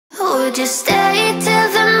would you stay till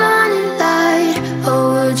the morning light?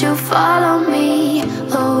 Or would you follow me?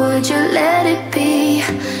 Or would you let it be?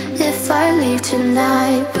 If I leave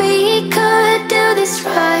tonight, we could do this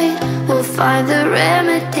right. We'll find the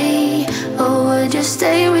remedy. Or would you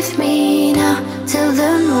stay with me now till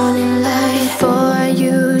the morning light? Before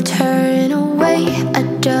you turn away, I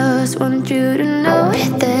just want you to know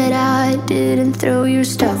that I didn't throw your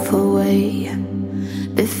stuff away.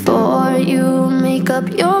 Before you make up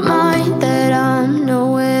your mind that I'm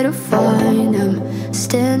nowhere to find, I'm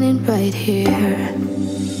standing right here.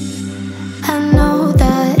 I know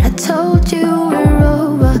that I told you we're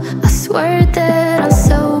over. I swear that I'm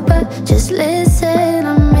sober. Just listen,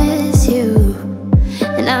 I miss you.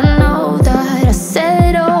 And I know that I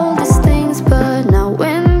said all these things, but now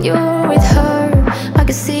when you're with her, I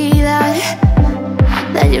can see that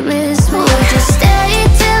you miss me. Would you stay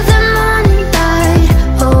till the morning light?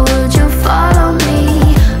 Or would you follow me?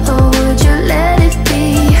 Or would you let it be?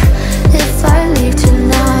 If I leave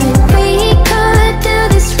tonight, we could do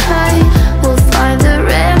this right. We'll find the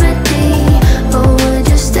remedy. Or would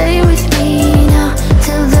you stay with me now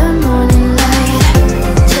till the morning light?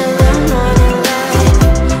 Till the morning light.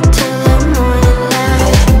 Till the morning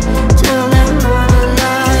light. Till the morning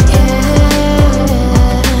light, yeah.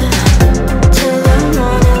 Till the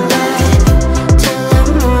morning light. Till the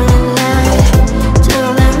morning light. Till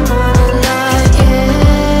the morning light, yeah.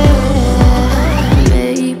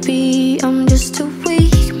 Maybe I'm just too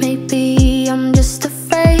weak. Maybe I'm just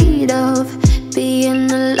afraid of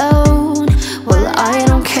being alone. Well, I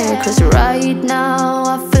don't care, 'cause right now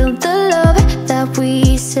I feel the love that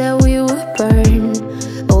we said we would burn.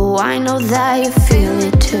 Oh, I know that you feel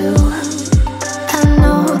it too. I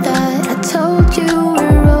know that I told you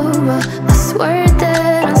we're over. I swear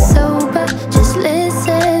that I'm sober. Just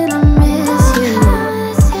listen, I miss you.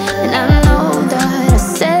 And I know that I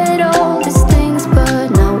said all these things, but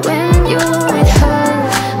now when you're with her,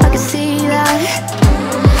 I can see that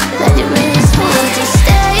you miss me. Would you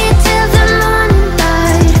stay till the morning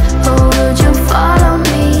light? Or would you follow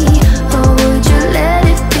me? Or would you let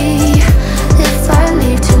it be? If I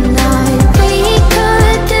leave tonight, we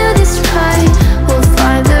could do this right. We'll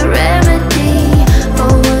find the remedy.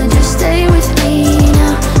 Or would you stay with me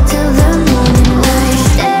now till the morning light?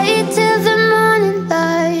 Stay till the morning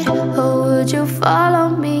light. Or would you follow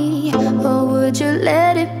me? Or would you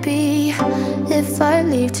let it be? If I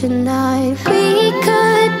leave tonight, we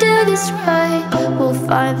could do this right. We'll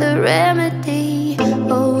find the remedy.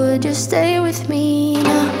 Or would you stay with me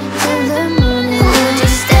now till the morning light? Would you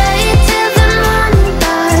stay till the morning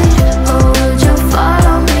light? Or would you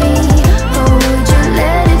follow me? Or would you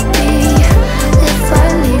let it be? If I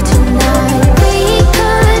leave tonight, we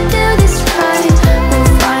could do this right.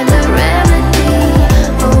 We'll find the remedy.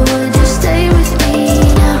 Or would you stay with me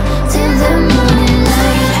now till the morning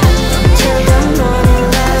light? Till the morning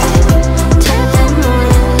light. Till the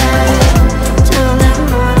morning light. Till the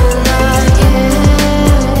morning light, yeah.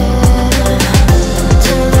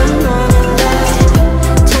 Till the morning light.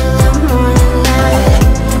 Till the morning light.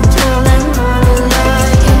 Till the morning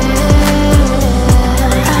light, yeah.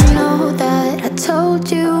 I know that I told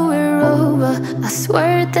you we're over. I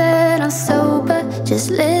swear that I'm sober. Just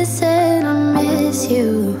listen, I miss you.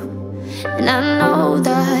 And I know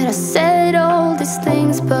that I said all these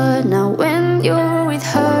things, but now when you're with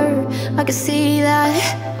her, I can see that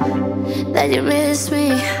you miss me.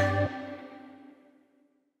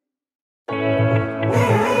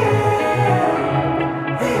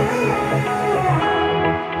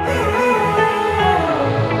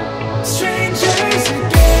 Strangers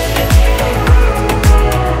again.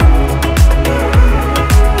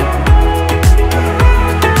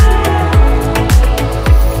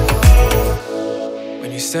 When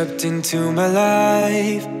you stepped into my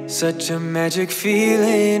life, such a magic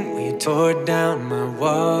feeling when you tore down my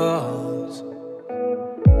walls.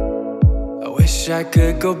 I wish I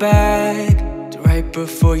could go back to right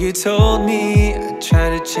before you told me I'd try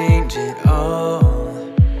to change it all.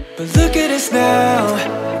 But look at us now,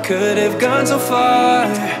 we could have gone so far.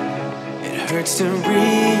 It hurts to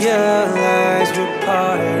realize we're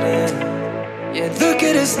parted. Yeah, look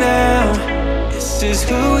at us now, this is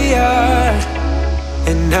who we are.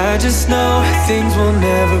 And I just know things will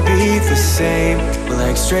never be the same. We're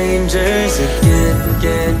like strangers again,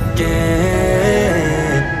 again,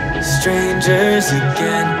 again. Strangers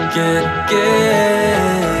again, again,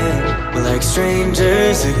 again. We're like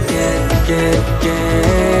strangers again, again,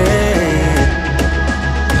 again.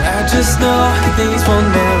 I just know things will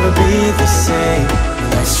never be the same.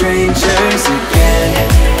 We're like strangers again.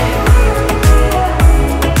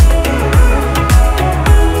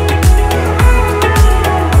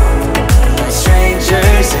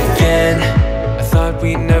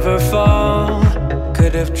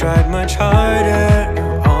 have tried much harder.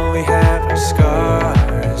 Now all we have are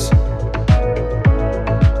scars.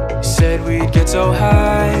 You said we'd get so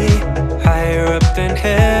high, higher up than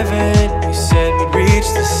heaven. You said we'd reach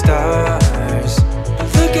the stars.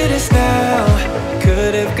 But look at us now,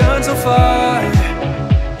 could have gone so far.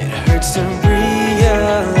 It hurts to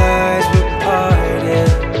realize we're parted.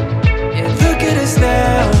 Yeah, look at us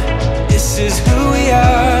now, this is who we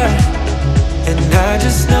are. And I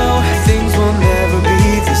just know things will never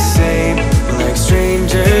be the same. We're like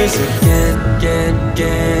strangers again, again,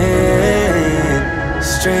 again.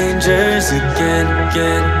 Strangers again,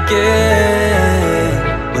 again, again.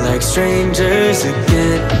 We're like strangers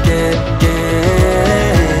again, again,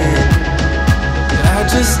 again. I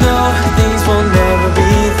just know things will never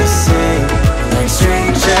be the same. We're like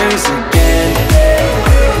strangers again.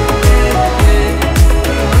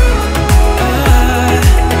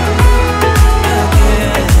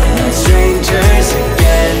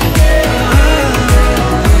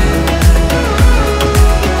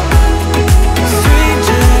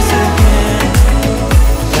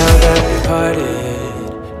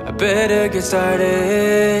 Better get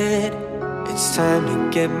started. It's time to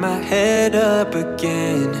get my head up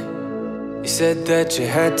again. You said that you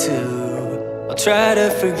had to. I'll try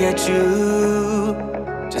to forget you.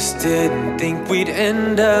 Just didn't think we'd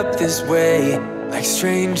end up this way, like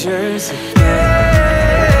strangers again.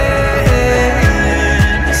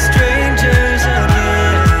 Strangers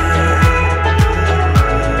again.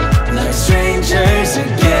 Like strangers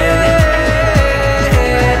again.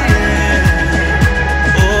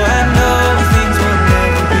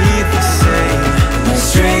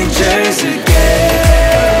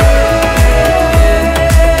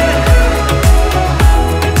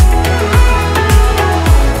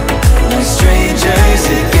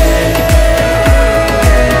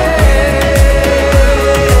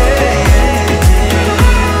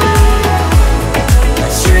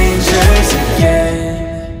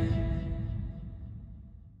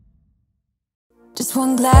 Just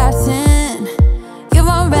one glass in, you're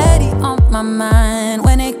already on my mind.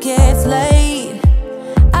 When it gets late,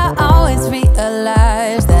 I always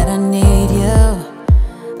realize that I need you.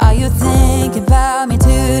 Are you thinking about me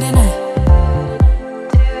tonight?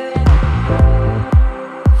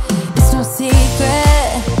 It's no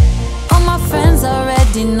secret, all my friends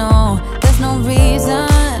already know. There's no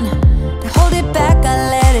reason to hold it back, I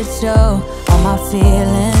let it show. All my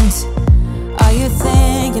feelings, are you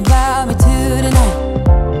thinking about me tonight?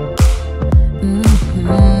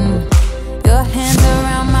 Your hands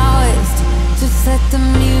around my waist, just let the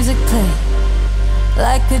music play.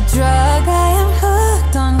 Like a drug, I am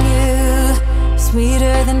hooked on you.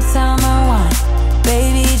 Sweeter than summer wine,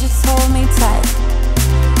 baby, just hold me tight.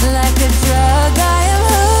 Like a drug, I am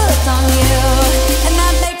hooked on you. And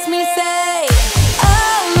that makes me say,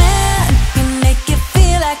 oh man, you make it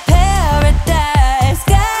feel like paradise.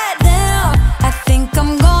 Goddamn, I think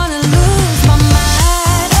I'm gonna lose my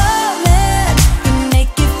mind. Oh man, you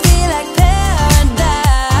make it feel like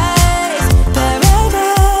paradise.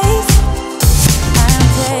 Paradise. I'm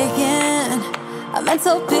taking a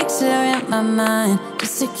mental picture in my mind,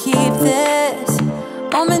 just to keep this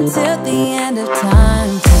moment till the end of time.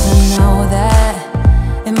 Cause I know that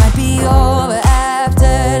it might be over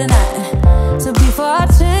after tonight. So before I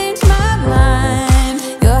change my mind,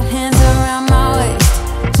 your hands around my waist,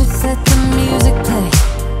 just let the music play.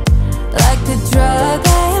 Like a drug, I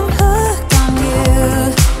am hooked on you.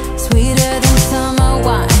 Sweeter than summer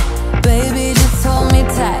wine, baby, just hold me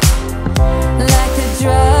tight. Like a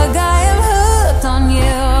drug, I am hooked on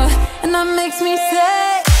you. And that makes me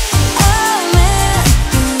say, oh man,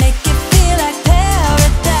 you make it feel like paradise.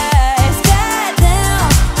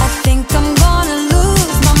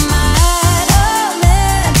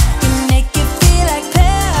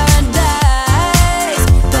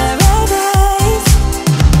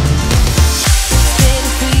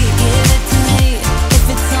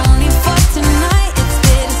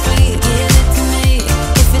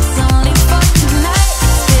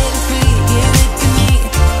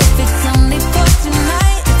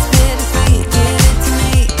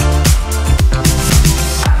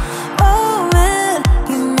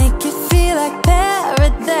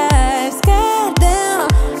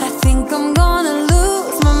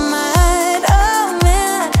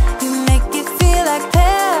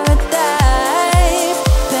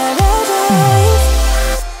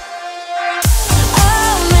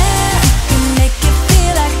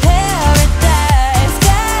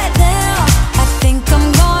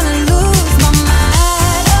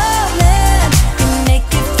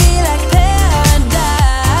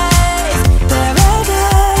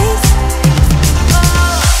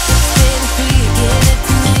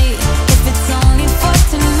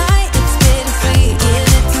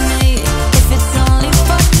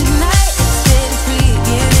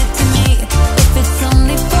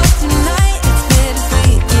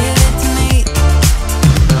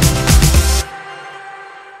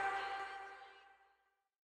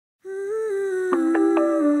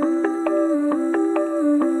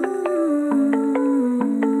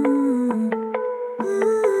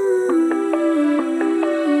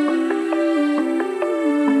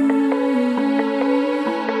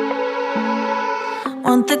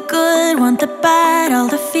 the bad, all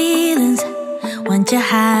the feelings. Want you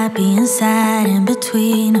happy and sad in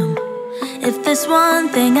between them. If there's one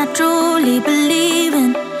thing I truly believe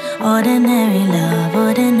in, ordinary love,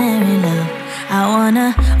 ordinary love. I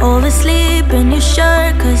wanna oversleep in your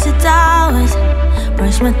shirt 'cause it's ours.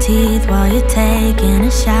 Brush my teeth while you're taking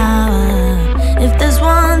a shower. If there's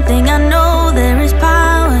one thing I know, there is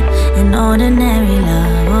power in ordinary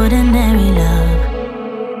love, ordinary love.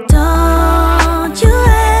 Don't you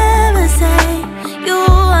ever say you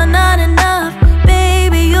are not enough,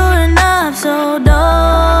 baby, you're enough. So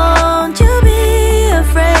don't you be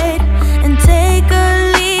afraid and take a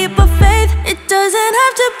leap of faith. It doesn't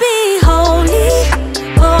have to be holy,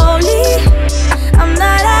 holy. I'm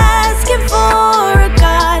not asking for a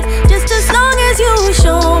God, just as long as you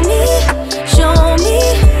show me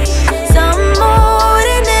some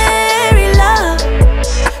ordinary love.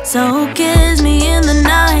 So kiss me in the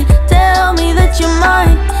night, tell me that you're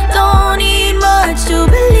mine. Don't need much to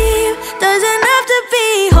believe, doesn't have to be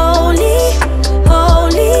holy,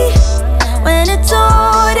 holy. When it's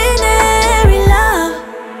ordinary love,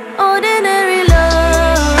 ordinary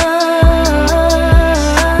love,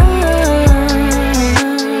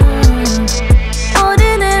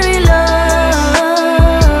 ordinary love.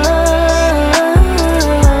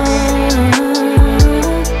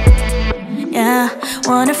 Yeah,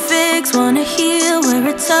 wanna fix, wanna heal where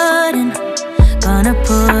it's hurting. Gonna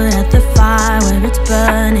put out the fire where it's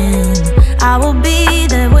burning. I will be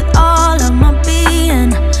there with all of my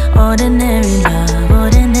being. Ordinary love,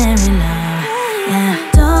 ordinary love. Yeah.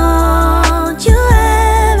 Don't you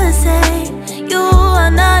ever say you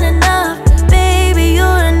are not enough, baby,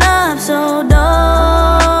 you're enough. So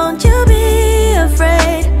don't you be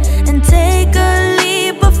afraid and take a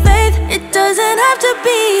leap of faith. It doesn't have to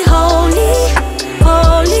be holy,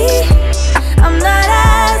 holy. I'm not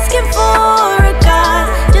asking for a God,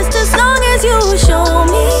 just as long as you show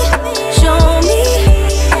me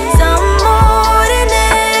some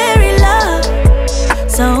ordinary love.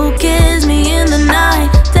 So kiss me in the night,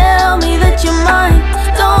 tell me that you're mine.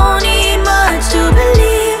 Don't need much to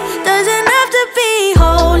believe, doesn't have to be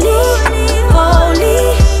holy, holy.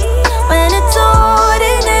 When it's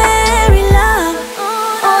ordinary love,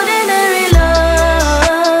 ordinary love,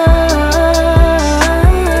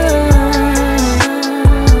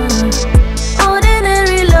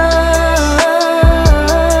 ordinary love,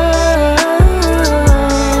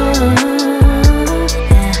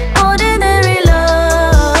 yeah. Ordinary love,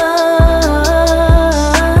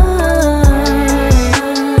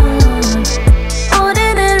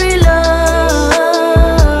 ordinary love,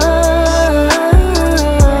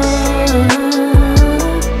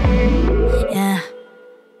 yeah.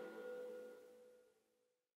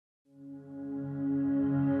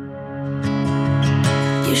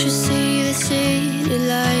 You should see the city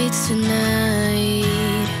lights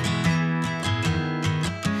tonight.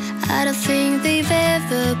 I don't think they've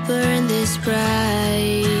ever burned this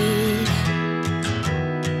bright.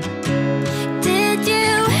 Did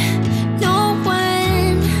you know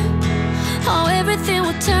when how everything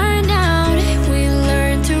would turn out? We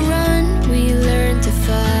learned to run, we learned to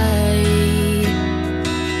fight.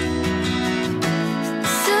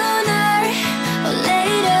 Sooner or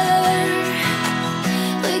later,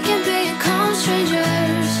 we can become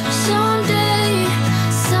strangers. Someday,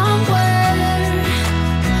 somewhere,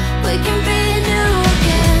 we can be new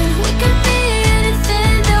again. We can be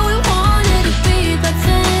anything that we wanted to be back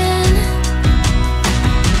then.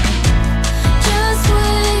 Just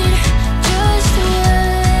wait, just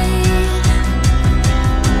wait.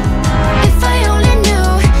 If I only knew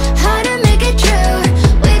how to make it true,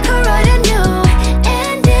 we could write a new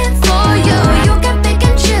ending for you. You can pick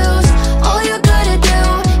and choose. All you gotta do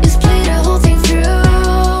is play the whole thing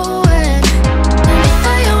through. And if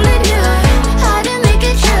I only knew how to make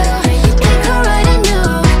it true, we could write a new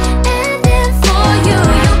ending for you.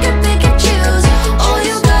 You can pick and choose. All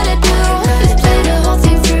you gotta do is play the whole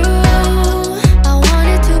thing through. I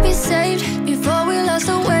wanted to be saved before we lost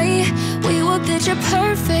our way. We were picture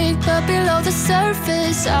perfect, but below the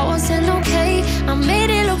surface, I wasn't okay. I made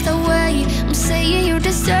it look that way. I'm saying you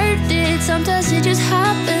deserved it. Sometimes it just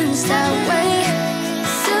happens that way.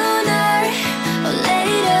 Sooner or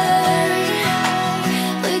later,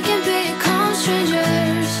 we can become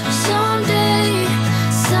strangers. Someday,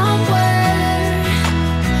 somewhere,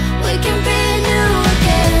 we can be new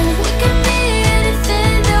again. We can be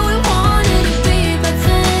anything that we wanted to be back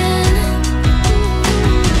then.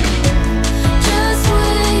 Just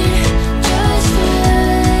wait, just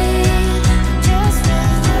wait, just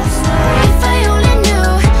wait. If I only knew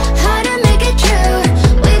how to make it true,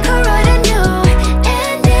 we could write a new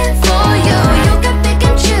ending for you. You can pick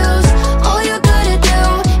and choose.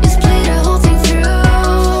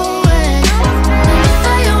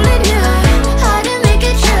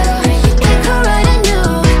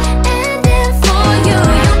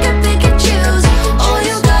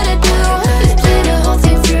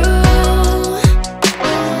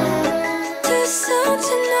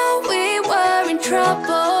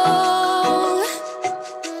 trouble.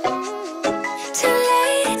 Too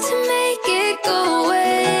late to make it go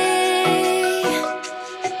away.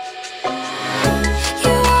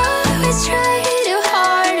 You always try too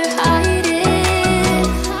hard to hide it.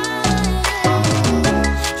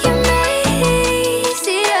 You made it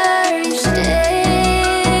easier each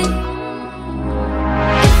day.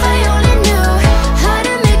 If I only knew how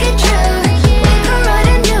to make it true, we could write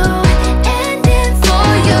a new ending for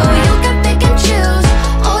you. You can pick and choose.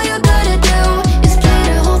 All you gotta do is play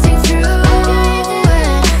the whole thing through.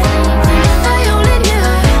 If I only knew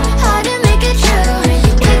how to make it true,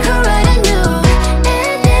 we could write a new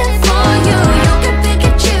ending for you. You can pick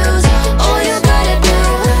and choose. All you gotta do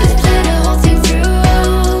is play the whole thing through.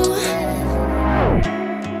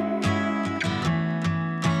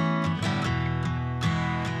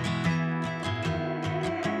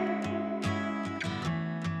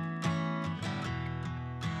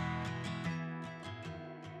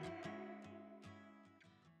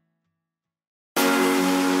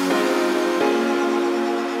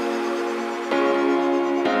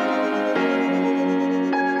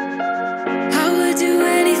 I would do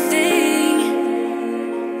anything.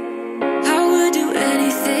 I would do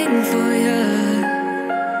anything for you.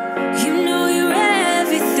 You know you're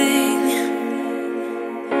everything.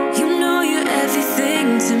 You know you're everything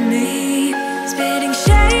to me. Spitting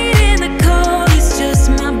shade in the cold is just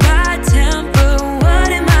my bad temper. What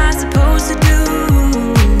am I supposed to do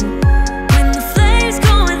when the flames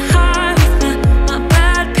going high with my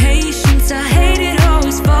bad patience? I hate it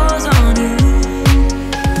always falls on you.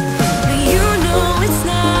 But you know it's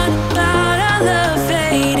not about our love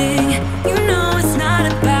fading. You know it's not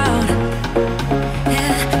about,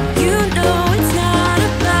 yeah. You know it's not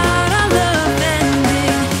about our love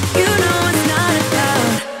ending. You know it's not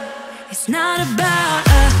about, it's not about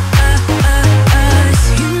us.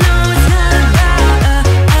 You know it's not about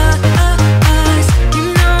us. You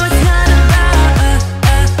know it's not about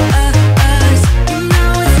us. You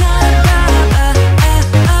know it's not about us.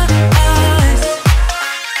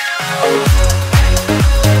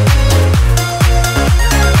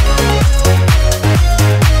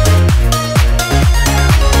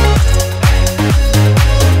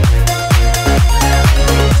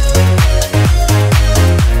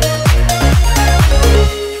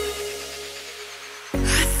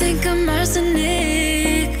 I think I'm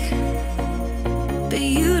arsenic, but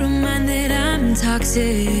you don't mind that I'm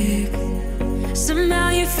toxic. Somehow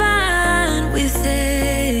you're fine with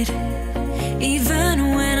it,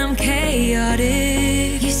 even when I'm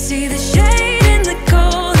chaotic. You see the shade in the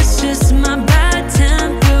cold, it's just my bad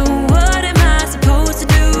temper. What am I supposed to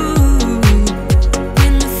do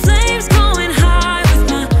when the flames going high with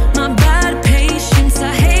my bad patience?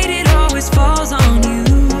 I hate it always falls on you.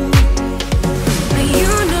 But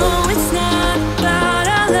you know it's not about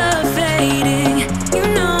our love fading. You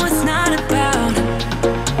know it's not about,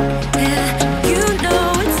 yeah. You know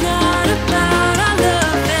it's not about our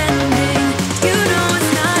love ending. You know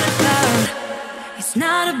it's not about, it's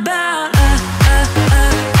not about us.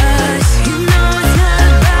 You know it's not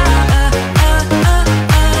about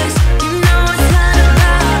us. You know it's not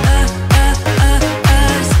about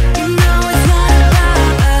us. You know it's not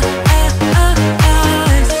about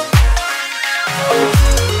us.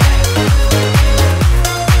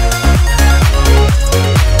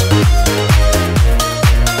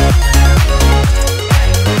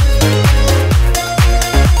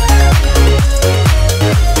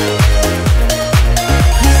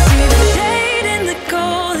 You see the shade in the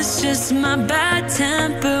cold, it's just my bad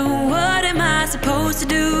temper. What am I supposed to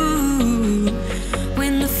do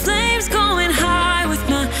when the flames going high with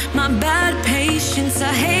my bad patience?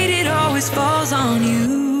 I hate it always falls on you.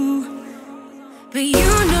 But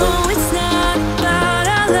you know it's not about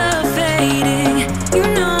our love fading. You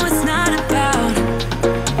know it's not about,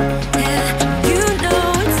 yeah. You know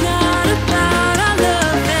it's not about our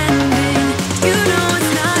love ending. You know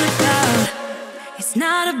it's not about, it's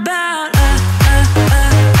not about us.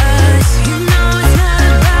 You know it's not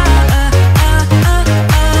about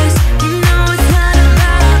us. You know it's not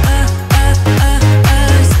about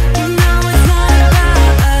us. You know it's not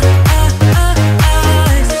about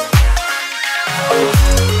us.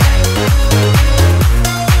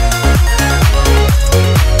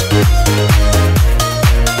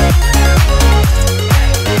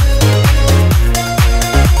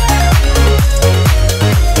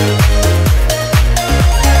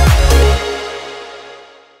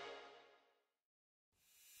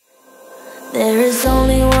 There is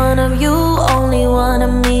only one of you, only one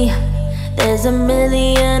of me. There's a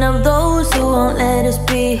million of those who won't let us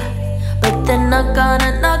be. But they're not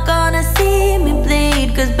gonna see me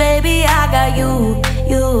bleed, 'cause baby I got you.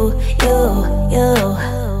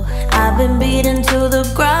 been beaten to the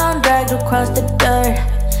ground, dragged across the dirt.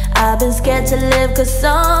 I've been scared to live cause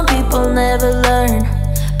some people never learn.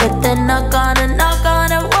 But they're not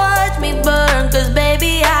gonna watch me burn. Cause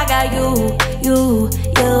baby I got you.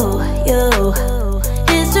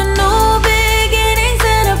 It's a new beginnings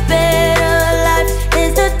and a better life.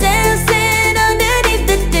 It's the dancing underneath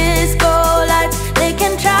the disco lights. They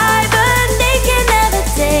can try but they can never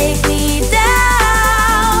take me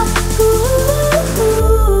down.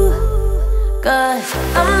 Ooh, cause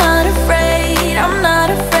I'm not afraid, I'm not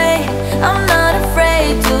afraid, I'm not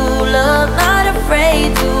afraid to love, not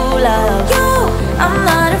afraid to love you. I'm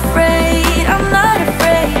not afraid, I'm not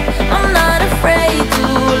afraid, I'm not afraid to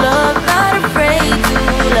love, not afraid to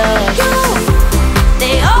love you.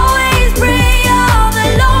 They always bring all the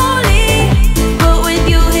lonely, but with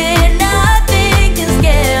you here nothing can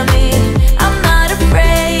scare me. I'm not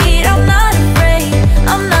afraid, I'm not afraid,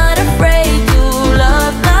 I'm not afraid to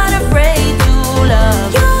love, not afraid to love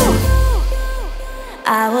you.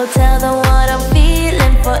 I will tell them what I'm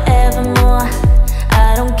feeling forevermore.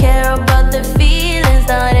 I don't care about the feelings,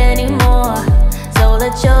 not anymore. So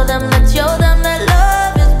let's show them that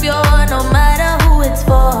love is pure, no matter who it's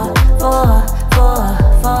for.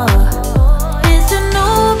 It's a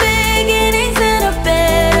new beginnings and a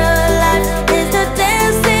better life. It's the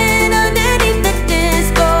dancing underneath the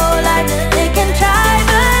disco light. They can try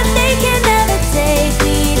but they can never take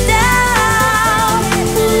me down.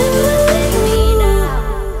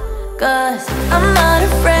 Cause I'm not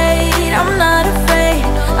afraid, I'm not afraid,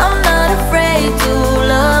 I'm not afraid to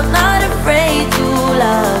love, not afraid to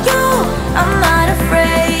love you. I'm not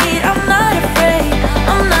afraid, I'm not afraid,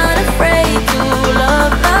 I'm not afraid to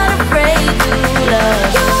love, not afraid to love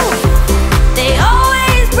you. They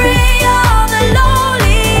always bring all the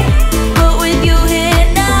lonely, but with you here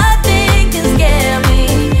nothing can scare me.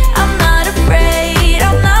 I'm not afraid,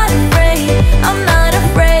 I'm not afraid, I'm not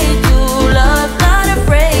afraid to love, not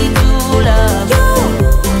afraid to love you.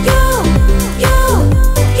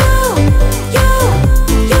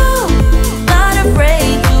 Not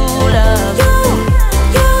afraid to love you.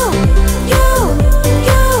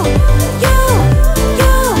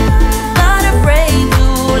 Not afraid to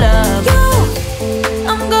love you.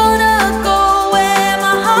 I'm gonna go where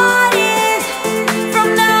my heart is. From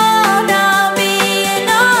now on I'm being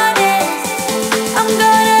honest. I'm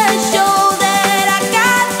gonna show that I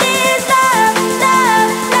got this love.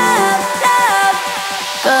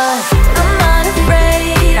 Cause I'm not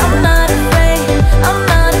afraid, I'm not afraid, I'm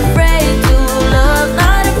not afraid to love,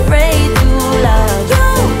 not afraid to love you.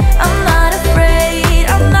 I'm not afraid,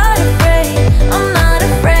 I'm not afraid, I'm not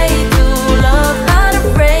afraid to love, not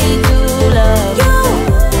afraid to love you.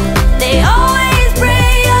 They always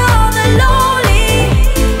bring all the lonely,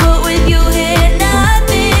 but with you here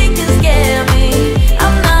nothing can scare me.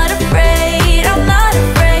 I'm not afraid, I'm not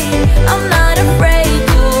afraid, I'm not afraid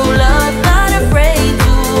to love, not afraid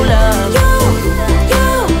to love you.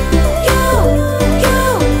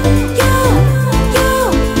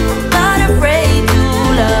 Not afraid to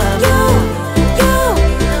love you.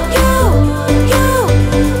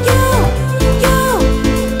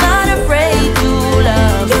 Not afraid to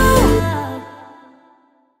love you.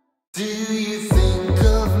 Do you think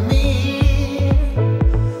of me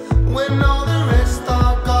when all the rest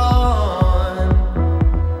are gone?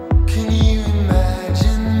 Can you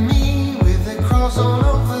imagine me with a cross all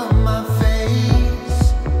over my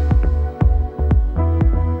face?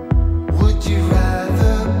 Would you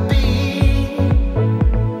rather be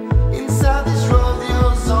inside this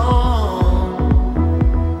rodeo zone?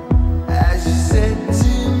 As you said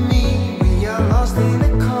to me, we are lost in a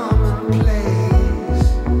common place.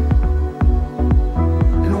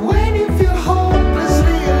 And when you feel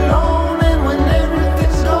hopelessly alone, and when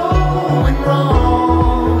everything's going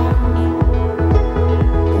wrong,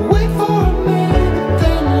 wait for a minute,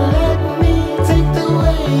 then let me take the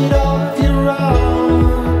weight off your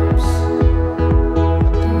arms.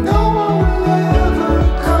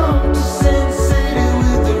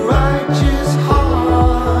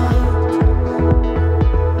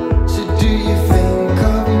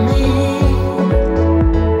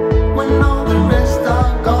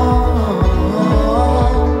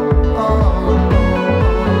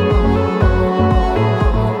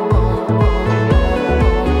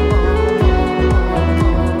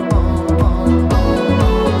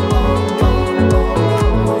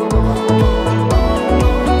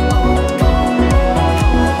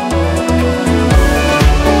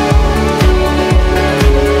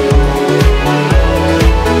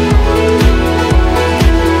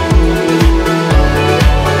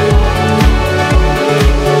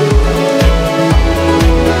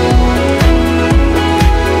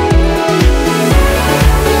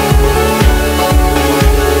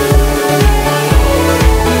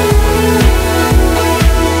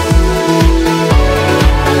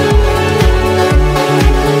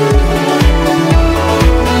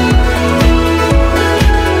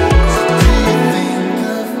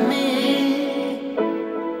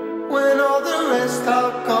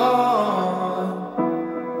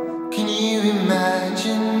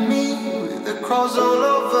 crawls all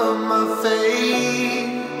over my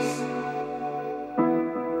face.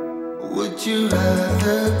 Would you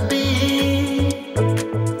rather be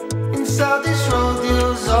inside this road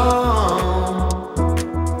you're on?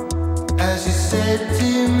 As you said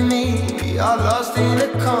to me, we are lost in a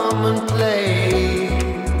common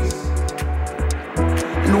place.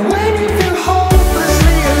 And when you feel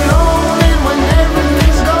hopelessly alone, and when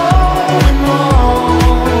everything's going wrong,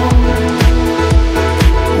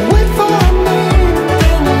 wait for me,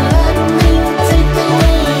 then let me take the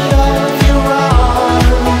weight off your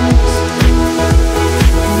arms.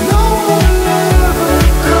 No one ever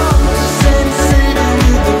comes to sense it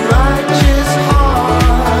with a righteous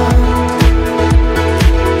heart.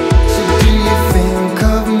 So do you think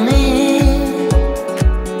of me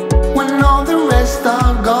when all the rest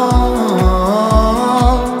are gone?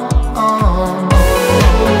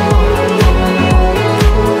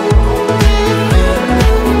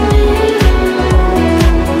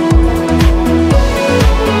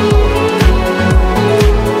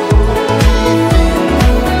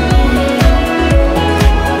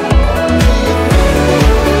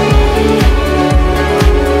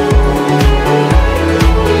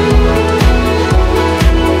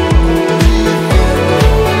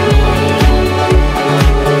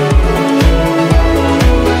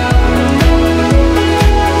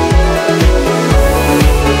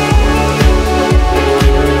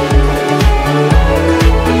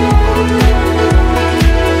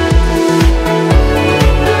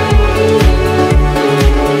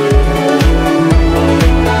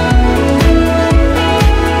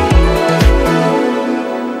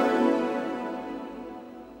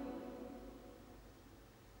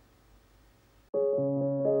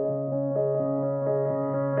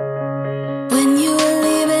 When you were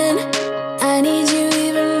leaving, I need you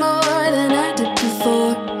even more than I did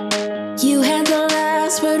before. You had the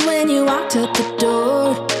last word when you walked out the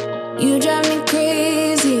door. You drive me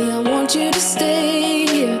crazy, I want you to stay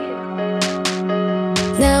here.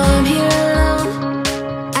 Now I'm here alone,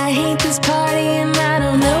 I hate this party and I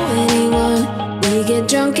don't know anyone. We get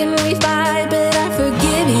drunk and we fight, but I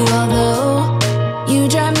forgive you. Although you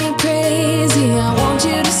drive me crazy, I want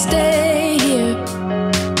you to stay here.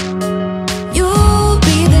 You'll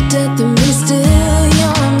be the death of me still,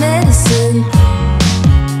 you're my medicine.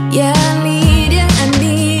 Yeah, I need you, I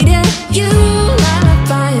need you. You light my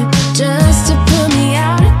fire just to put me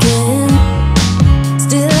out again.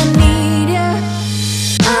 Still I need you.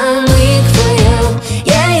 I'm weak for you,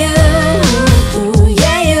 yeah you,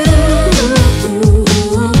 yeah you.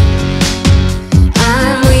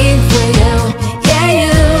 I'm weak for you, yeah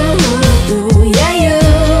you, yeah you.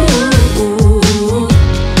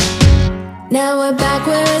 Now we're back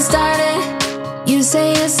where it started. You say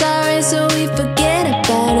you're sorry, so we forget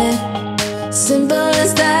about it. Simple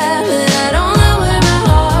as that, but I don't know where my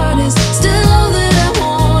heart is. Still all that I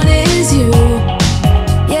want is you.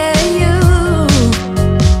 Yeah, you.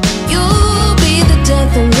 You'll be the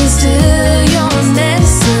death of me still, you're my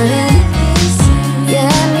medicine.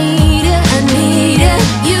 Yeah, I need you, I need you.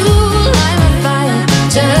 You light my fire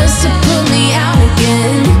just to put me out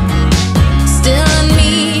again. Still I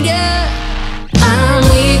need you. I'm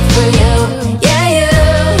weak for you, yeah you,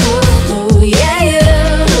 yeah you.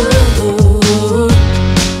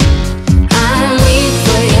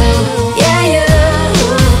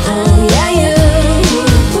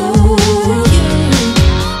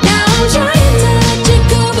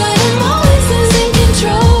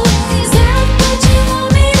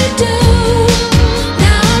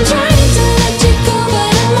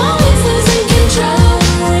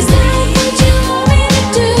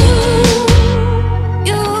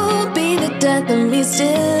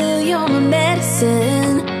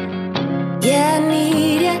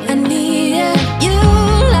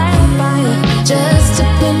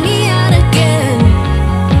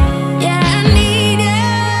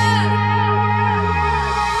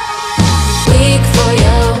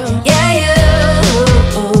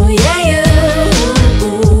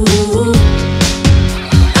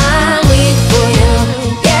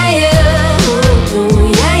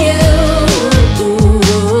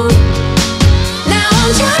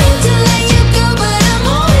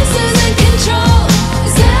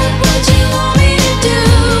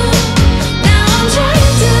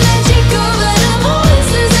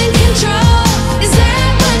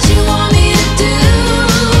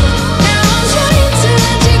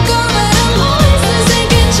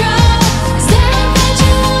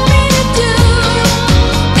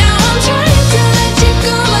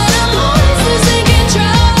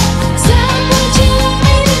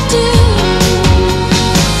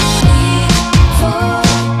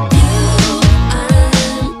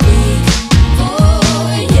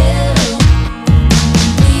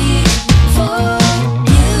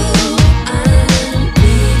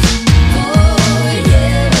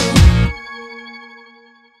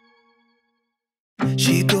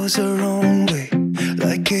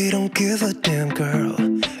 okay, don't give a damn, girl.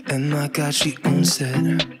 And my God, she owns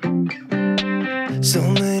it. So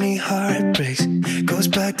many heartbreaks, goes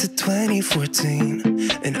back to 2014,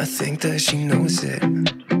 and I think that she knows it. And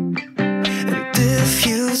if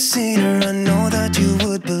you've seen her, I know that you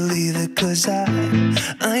would believe it, 'cause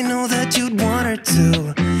I know that you'd want her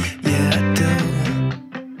to. Yeah, I do.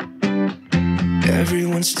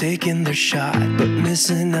 Everyone's taking their shot, but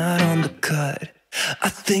missing out on the cut. I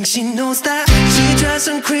think she knows that. She drives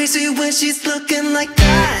them crazy when she's looking like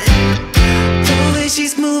that. The way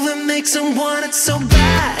she's moving makes them want it so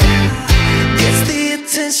bad. Gets the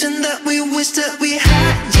attention that we wish that we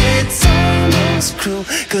had. Yeah, it's almost cruel,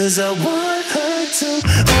 'cause I want her to.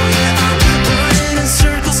 Oh yeah, I'm running in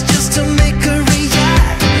circles just to make her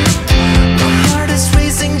react. My heart is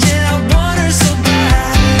racing, yeah, I want her so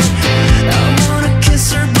bad. I wanna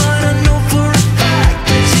kiss her, but I know for a fact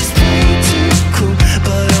that she's way too cool.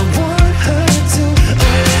 But I want her to.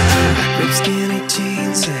 Oh yeah, ripped skinny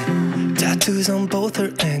jeans and tattoos on both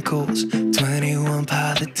her ankles. 21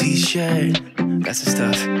 Pilot t-shirt, that's the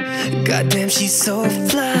stuff. Goddamn, she's so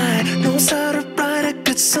fly. Knows how to write a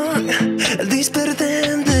good song, at least better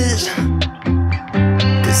than this.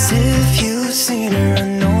 'Cause if you've seen her, I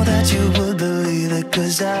know that you would believe it.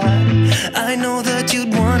 'Cause I know that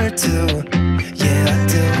you'd want her to. Yeah, I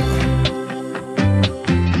do.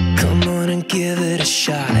 Come on and give it a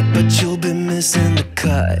shot, but you'll be missing the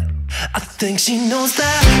cut. I think she knows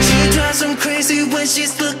that. She drives them crazy when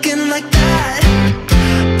she's looking like that.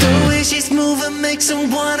 The way she's moving makes them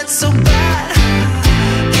want it so bad.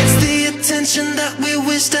 Gets the attention that we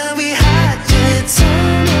wish that we had. Yeah, it's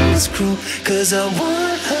almost cruel, 'cause I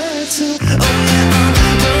want her to. Oh yeah, I'm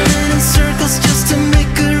running in circles just to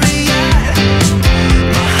make her react.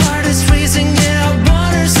 My heart is racing, yeah, I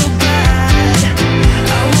want her so bad.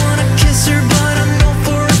 I wanna kiss her, but I know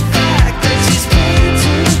for a fact that she's way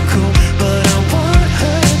too cool. But I want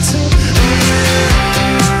her to. Oh yeah.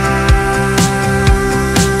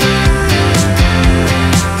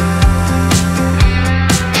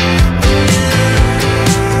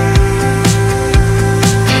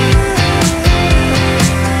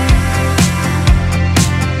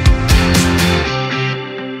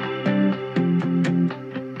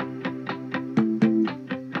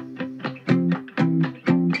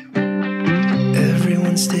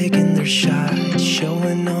 Everyone's taking their shot,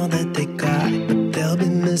 showing all that they got, but they'll be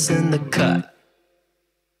missing the cut.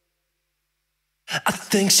 I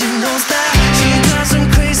think she knows that. She drives them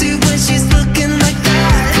crazy when she's looking like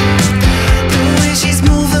that. The way she's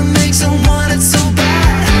moving makes them want it so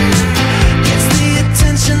bad. Gets the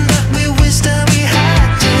attention that we wish that we had.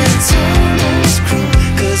 Yeah, it's almost cruel,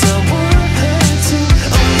 'cause I want her to.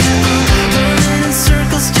 Oh yeah, I'm running in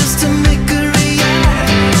circles just to make her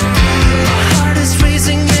react. My heart is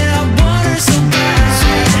racing, yeah, I want her so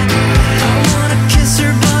bad. I wanna kiss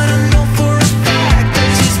her, but I know for a fact that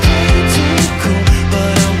she's way too cool.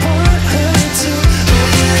 But I want her to. Oh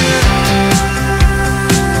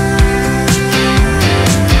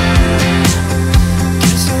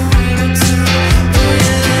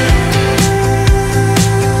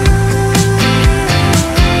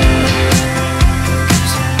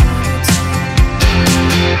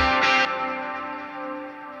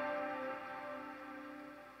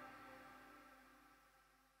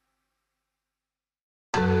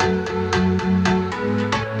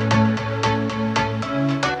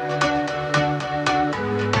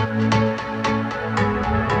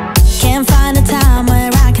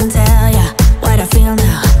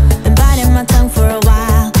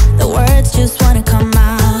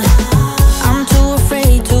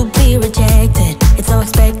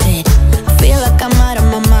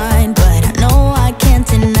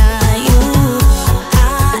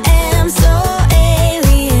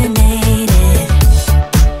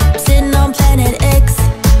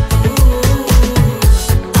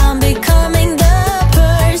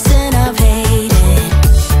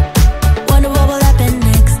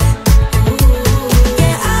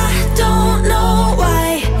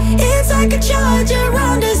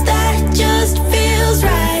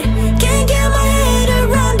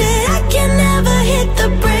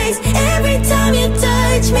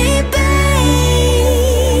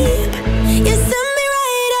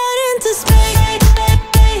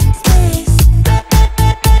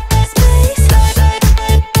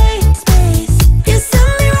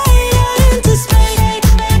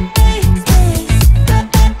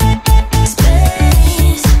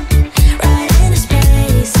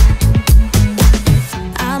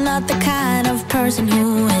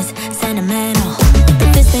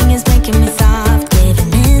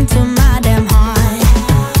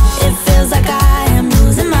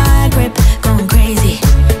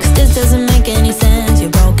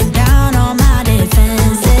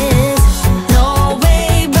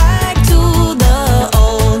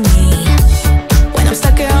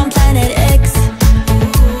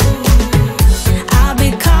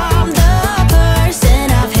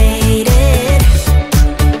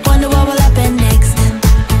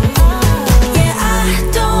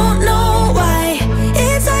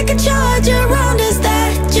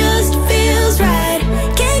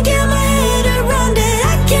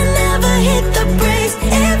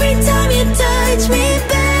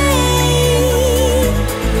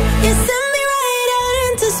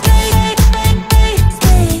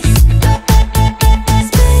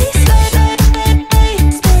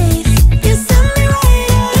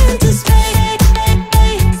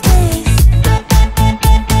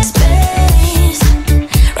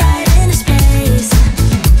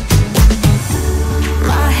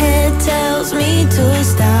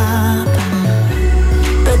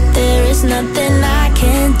there's nothing I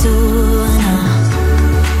can do, no.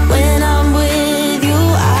 When I'm with you,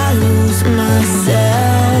 I lose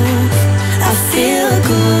myself. I feel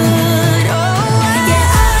good, oh yeah.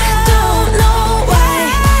 I don't know why.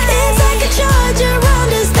 It's like a charge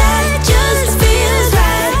around us that just feels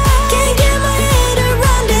right. Can't get my head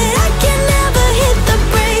around it. I can never hit the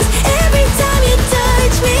brakes. Every time you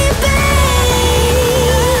touch me, babe,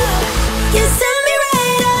 you send me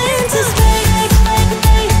right out into space.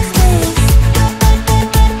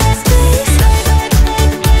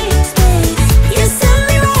 You send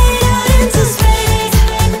me right out into space.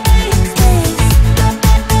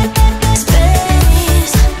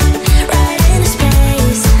 Space, right into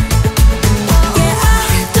space. Yeah,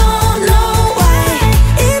 I don't know why.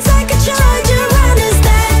 It's like a charge around us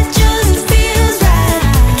that just feels right.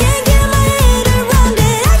 Can't get my head around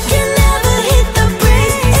it. I can never hit the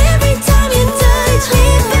brakes. Every time you touch me,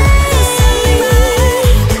 babe,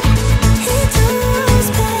 into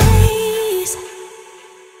space.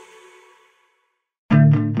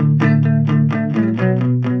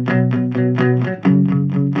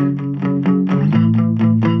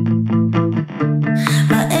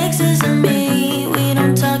 My exes and me, we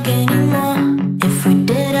don't talk anymore. If we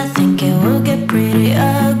did, I think it would get pretty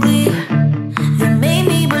ugly. They made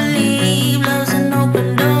me believe love's an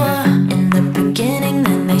open door in the beginning,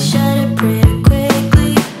 then they shut it pretty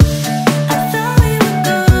quickly. I thought we were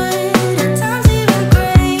good, at times even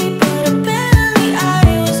great, but apparently I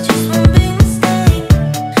was just one big mistake.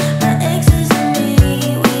 My exes and me,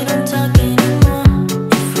 we don't talk anymore.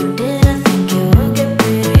 If we did, I think it would get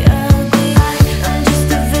pretty ugly. I'm just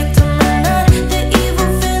a victim and not the evil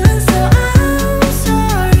villain, so I'm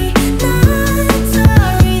sorry, not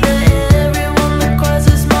sorry that everyone that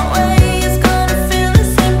crosses my way is gonna feel the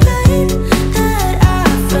same pain that I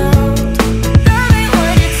felt. That ain't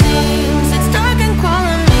what it seems. It's dark and cold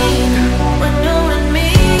and mean when you're with me,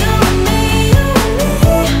 you and me, you and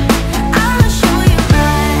me. I'ma show you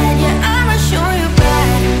bad, yeah, I'ma show you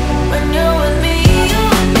bad when you're with me, you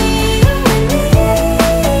and me, you and me.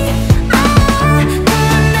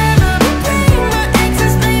 I'll never be playing my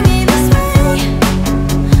exes made me this way.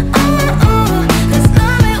 Cause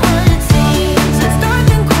love ain't what it seems. It's dark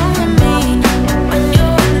and cold and mean when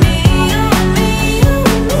you're with me, you and me, you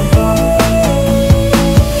and me.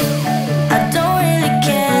 I don't really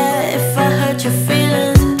care if I hurt your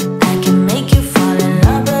feelings. I can make you fall in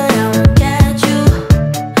love, but I won't catch you.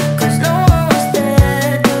 Cause no one was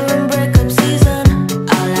there during breakup season.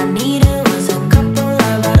 All I needed was a couple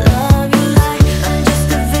of I love yous. I'm just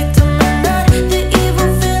a victim and not the evil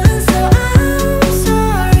villain, so I'm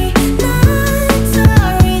sorry, not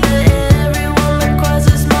sorry that everyone that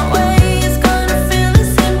crosses my way is gonna feel the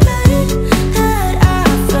same pain that I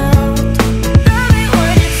felt. That ain't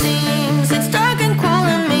what it seems. It's dark and cold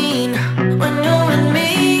and mean when you're with me,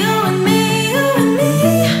 you and me, you and me.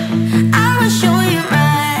 I'ma show you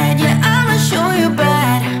bad, yeah, I'ma show you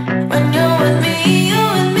bad when you're with me, you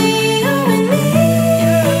and me, you and me.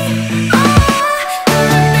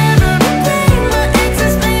 I'll never be playing my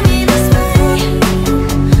exes made me this way.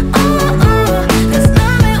 Cause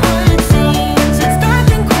love ain't what it seems. It's dark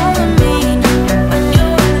and cold and mean when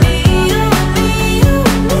you're with me, you and me, you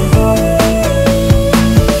and me.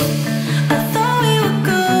 I thought we were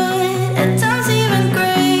good, at times even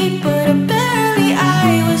great, but apparently I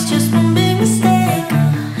was just one big mistake.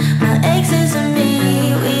 My exes and me,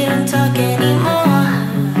 we don't talk anymore,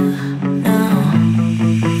 no.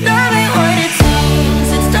 Love ain't what it seems.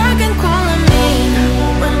 It's dark and cold and mean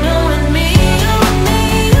when you're with me, you and me,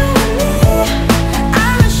 you and me.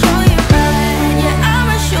 I'ma show you bad, yeah,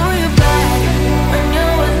 I'ma show you bad when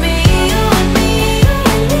you're with me, you and me, you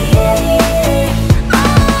and me.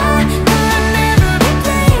 I'll never be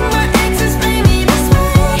playing my exes made me this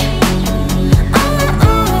way.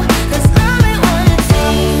 Cause love ain't what it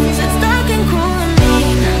seems. It's dark and cold and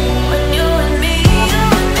mean when you're with me, you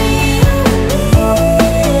and me, you and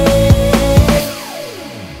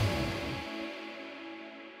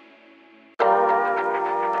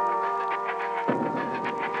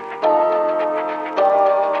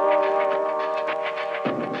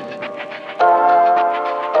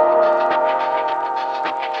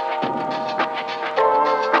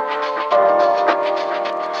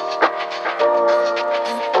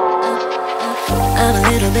I'm a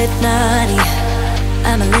little bit naughty,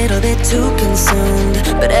 I'm a little bit too consumed,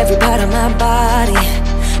 but every part of my body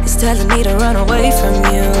is telling me to run away from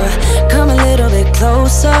you. Come a little bit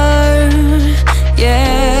closer,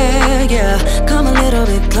 yeah, yeah. Come a little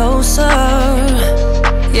bit closer,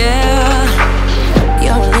 yeah.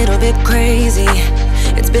 You're a little bit crazy.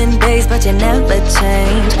 It's been days but you never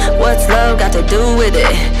change. What's love got to do with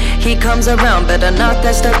it? He comes around, better knock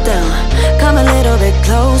that stuff down. Come a little bit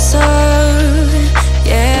closer.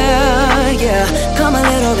 Yeah, yeah. Come a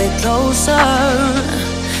little bit closer.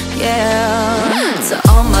 Yeah. To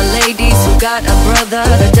all my ladies who got a brother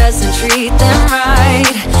that doesn't treat them right,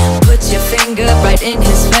 put your finger right in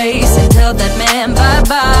his face and tell that man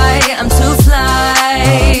bye-bye. I'm too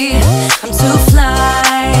fly, I'm too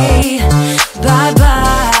fly.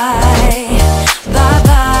 Bye-bye,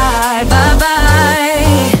 bye-bye,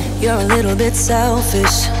 bye-bye. You're a little bit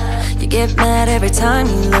selfish. You get mad every time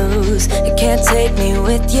you lose. You can't take me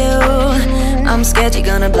with you. I'm scared you're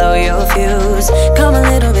gonna blow your fuse. Come a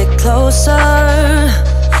little bit closer.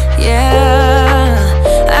 Yeah,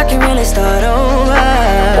 I can really start over.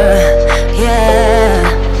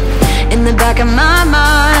 Yeah. In the back of my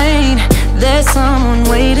mind, there's someone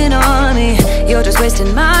waiting on me. You're just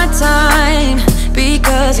wasting my time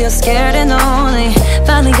because you're scared and lonely.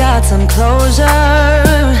 Finally got some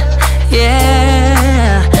closure.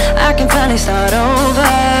 Yeah, I can finally start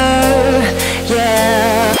over.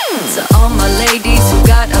 Yeah. To all my ladies who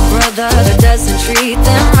got a brother that doesn't treat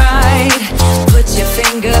them right, put your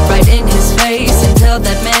finger right in his face and tell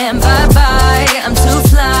that man bye-bye. I'm too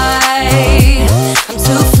fly, I'm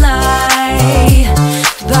too fly.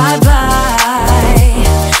 Bye-bye,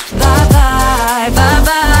 bye-bye,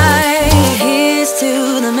 bye-bye. Here's to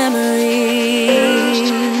the memories.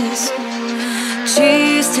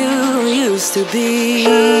 Cheers to who used to be.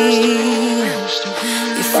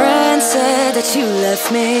 Your friend said that you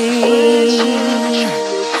left me.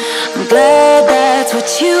 I'm glad that's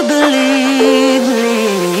what you believe.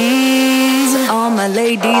 To all my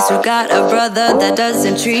ladies who got a brother that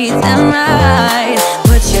doesn't treat them right,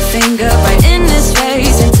 put your finger right in his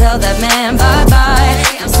face and tell that man bye-bye.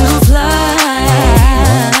 I'm too fly,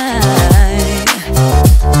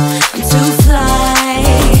 I'm too fly.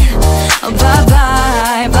 Oh,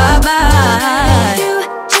 bye-bye, bye-bye.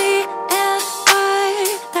 U-G-L-I,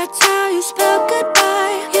 that's how you spell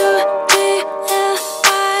goodbye. U-G-L-I,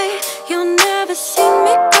 you'll never see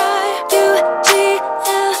me cry.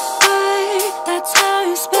 U-G-L-I, that's how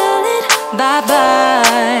you spell it.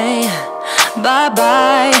 Bye-bye,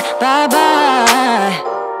 bye-bye, bye-bye.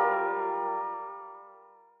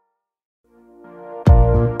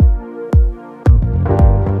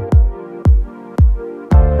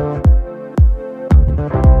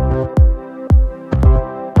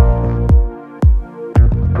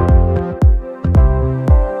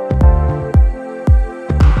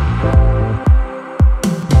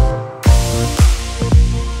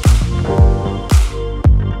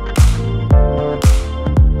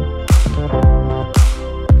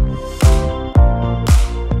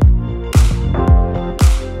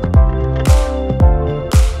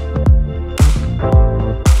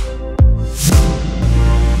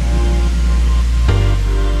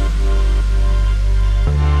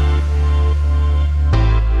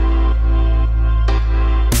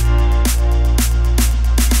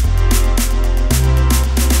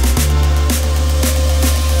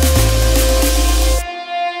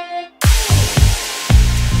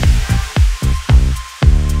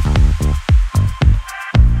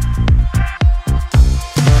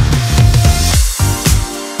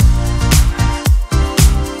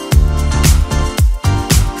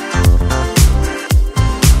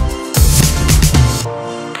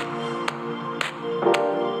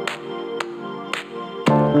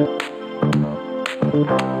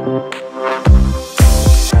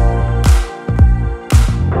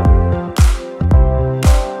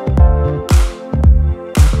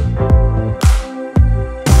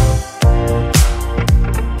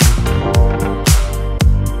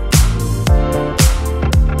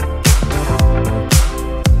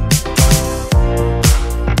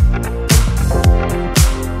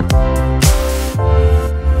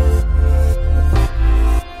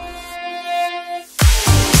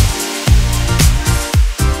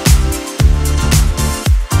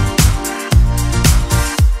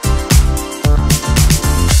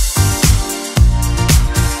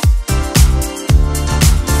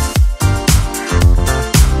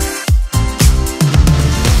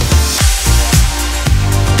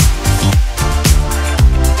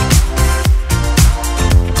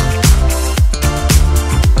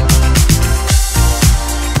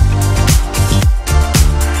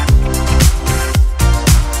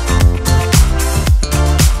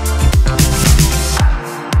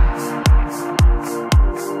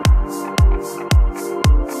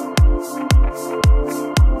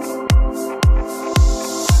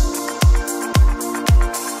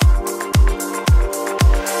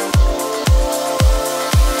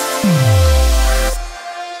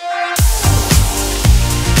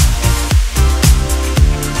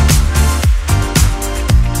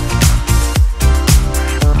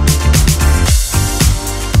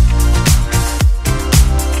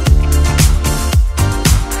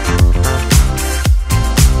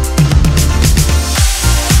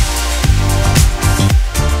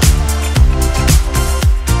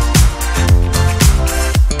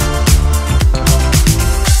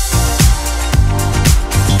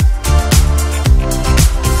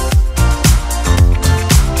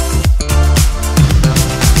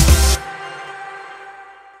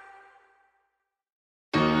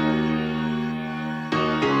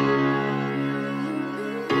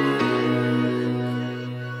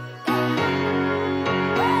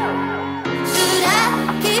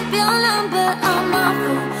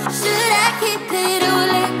 Should I keep it or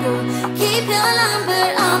let go? Keep your number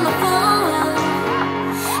on my phone.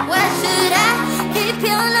 Why should I keep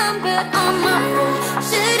your number on my phone?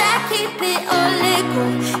 Should I keep it or let go?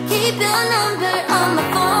 Keep your number on my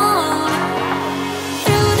phone.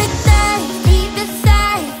 Through the day, deep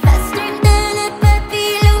inside, faster than a puppy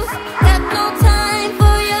loose. Got no time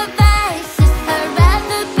for your vices. I'd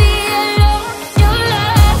rather be alone. You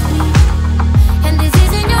love me, and this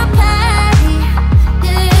isn't your party.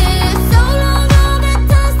 Yeah, so long all the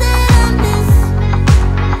times that I miss.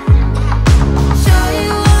 Sure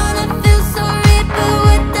you wanna feel sorry, but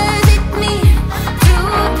what does it mean? To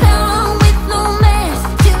a clown with no mask,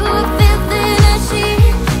 to a filth in a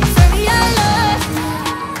sheet. Sorry I lost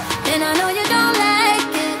it, and I know you don't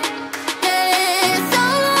like it. Yeah, so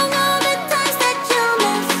long all the times that you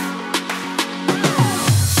miss.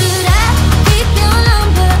 Should I keep your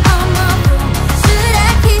number on my phone? Should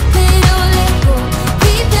I keep it or let go?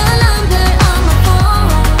 Keep your number on my phone.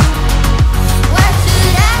 Why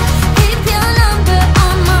should I keep your number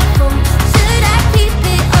on my phone? Should I keep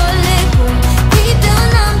it or let go? Keep your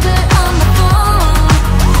number on my phone.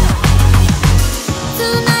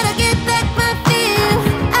 Tonight I get back my feel.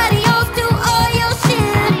 Adios to all your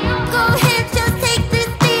shit. Go ahead, just take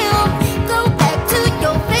this deal. Go back to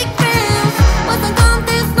your fake friends. Once I'm gone,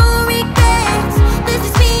 there's no regrets. This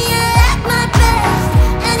is me at my best,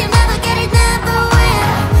 and you never get it, never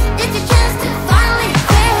will. It's your chance to finally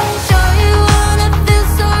quit. Sure you wanna feel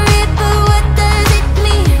sorry, but what does it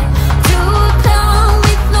mean? To a clown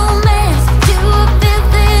with no mask, to a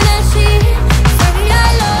filth in a sheet. Sorry I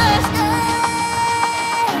lost it,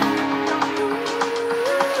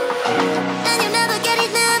 and you never get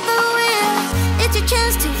it, never will. It's your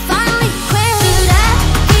chance to finally quit. Should I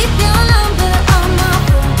keep your number on my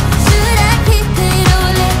phone? Should I keep it or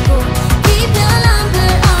let go? Keep your number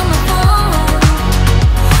on my phone.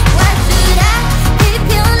 Why should I keep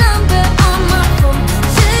your number on my phone?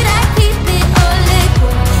 Should I keep it or let go?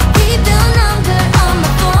 Keep your number on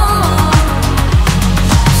my phone.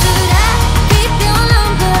 Should I keep your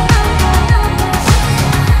number?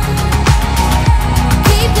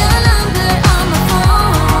 Keep your number on my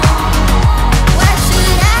phone. Why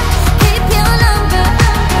should I keep your number?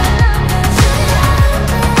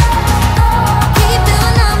 Keep your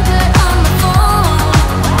number on my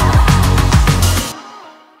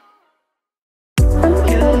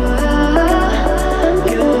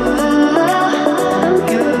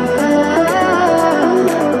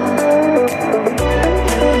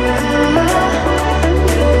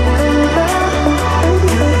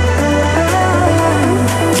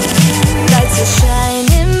Lights are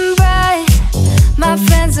shining bright. My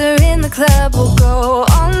friends are in the club, we'll go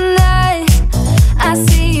all night. I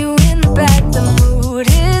see you in the back, the mood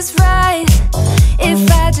is right. If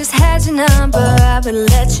I just had your number, I would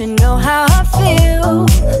let you know how I feel.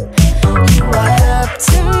 You walk up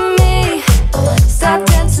to me, start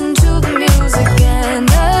dancing to the music and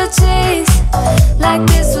the chase. Like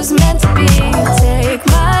this was meant to be. You take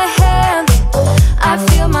my hand, I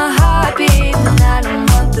feel my heart beat, and I don't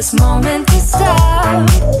want this moment to stop.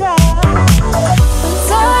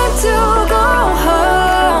 Time to go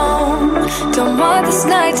home. Don't want this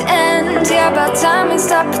night to end. Yeah, about time we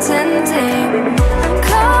stop pretending.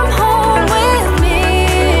 Come home with me.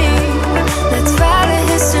 Let's write a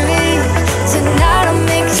history. Tonight I'll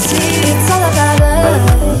make you see. It's all about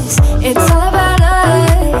us. It's all about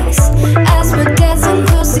us. As we're dancing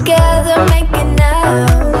close together, making out.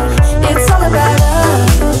 It's all about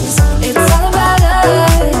us. It's all about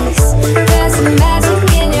us. There's some magic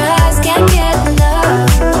in your eyes, can't get enough.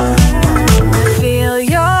 Feel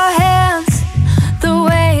your hands, the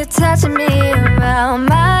way you're touching me around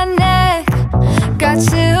my neck. Got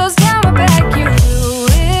chills down my back, you do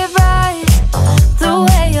it right. The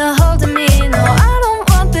way you're holding me, no, I don't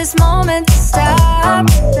want this moment to stop.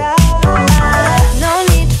 No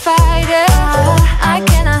need to fight it, I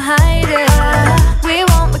cannot hide it. We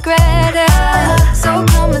won't regret it, so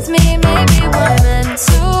come with me, maybe we're meant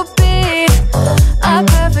to be. A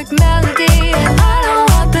perfect melody, and I don't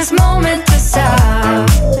want this moment to stop.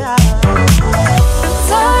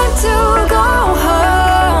 Time to go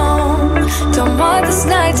home. Don't want this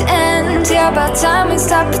night to end. Yeah, about time we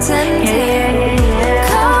stop pretending.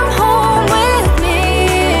 Come home with me.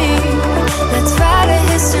 Let's write a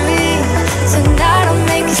history. Tonight I'll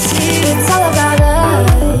make you see. It's all about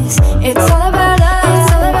us. It's all about us.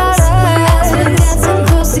 It's all about us. As we're dancing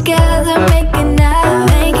close together, making out.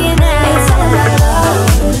 It's all about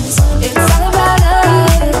us. It's all about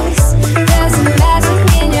us. There's some magic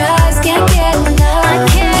in your eyes, can't get enough. I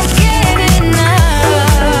can't get enough.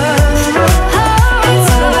 Oh, it's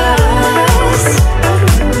all about us.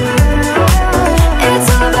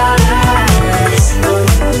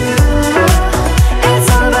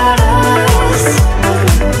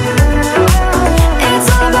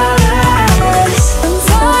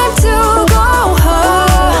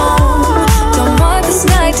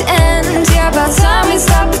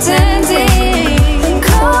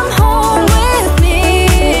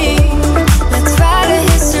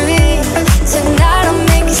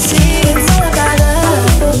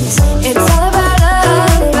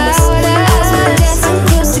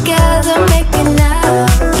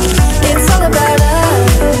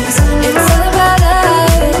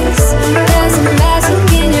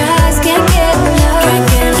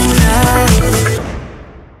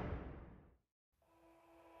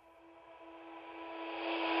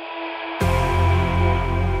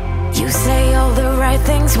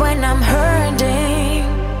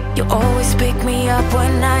 wake me up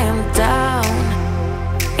when I am down.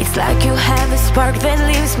 It's like you have a spark that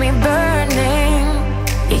leaves me burning.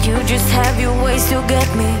 Yeah, you just have your ways to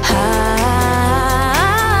get me high.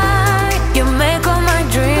 You make all my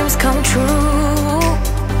dreams come true.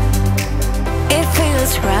 It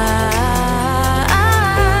feels right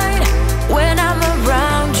when I'm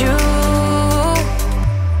around you.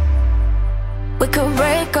 We could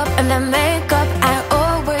break up and then make up. I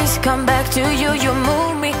always come back to you. You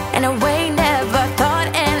move me in a way never thought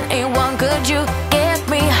anyone could. You get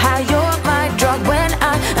me high. You're my drug when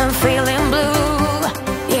I am feeling blue.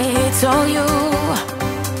 Yeah, it's all you,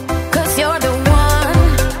 'cause you're the one.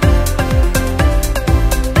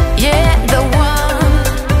 Yeah, the one.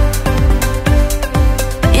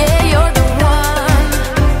 Yeah, you're the one.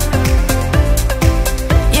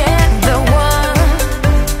 Yeah, the one.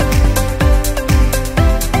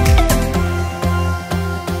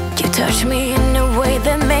 You touch me in a way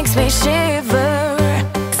that makes me shiver.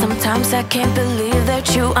 Sometimes I can't believe that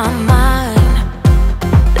you are mine.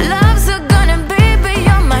 Love's a gun and baby,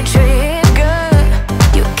 you're my trigger.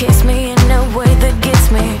 You kiss me in a way that gets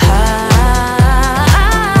me high.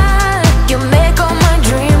 You make all my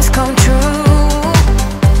dreams come true.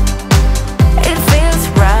 It feels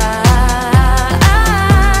right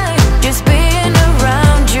just being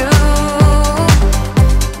around you.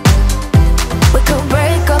 We could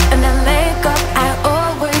break up and then make up. I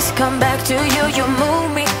always come back to you. You move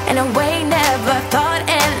me in a way never thought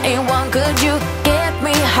anyone could. You get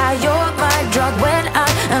me high. You're my drug when I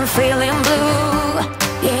am feeling blue.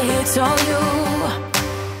 Yeah, it's all you,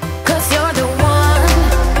 'cause you're the one.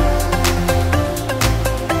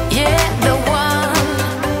 Yeah, the one.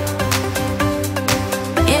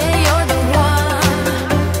 Yeah, you're the one.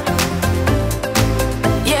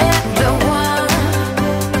 Yeah, the one.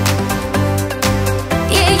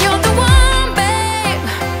 Yeah, you're the one, babe.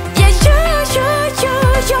 Yeah,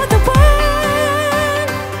 you're the one.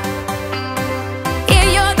 Yeah,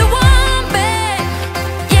 you're the one, babe.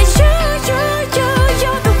 Yeah,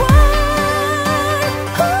 you're the one.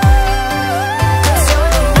 Ooh. 'Cause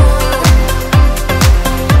you're the one.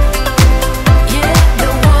 Yeah,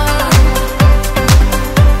 the one.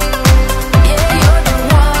 Yeah, you're the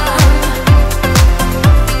one.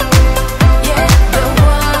 Yeah, the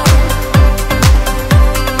one.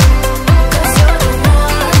 'Cause you're the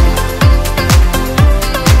one.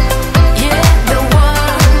 Yeah, the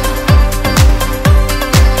one.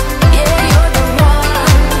 Yeah, you're the one.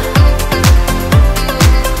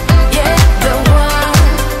 Yeah, the one.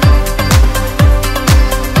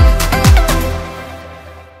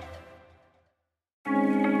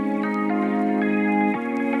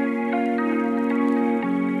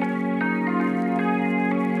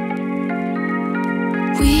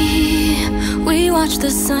 We watch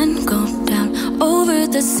the sun go down over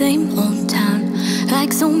the same old town,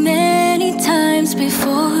 like so many times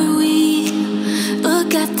before. We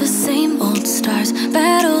look at the same old stars,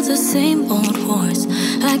 battle the same old wars,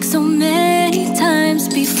 like so many times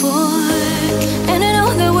before. And I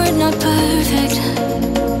know that we're not perfect,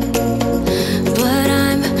 but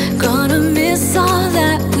I'm gonna miss all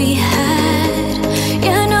that we had.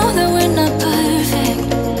 Yeah, I know that we're not perfect,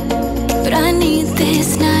 but I need this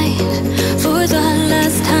night for the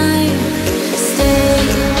last time. Stay,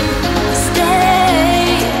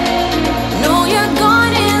 stay. Know you're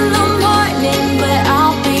gone in the morning, but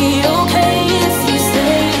I'll be okay if you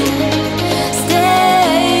stay.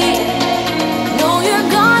 Stay. Know you're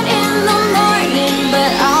gone in the morning,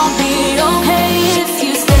 but I'll be okay if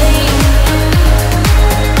you stay.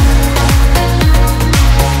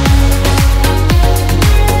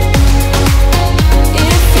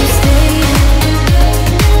 If you stay.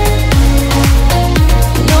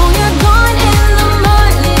 Know you're gone in the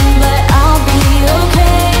morning, but I'll be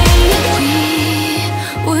okay.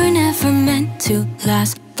 We were never meant to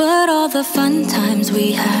last, but all the fun times we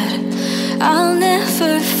had, I'll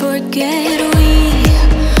never forget. We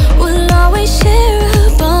will always share a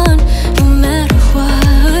bond, no matter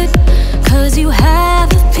what, 'cause you have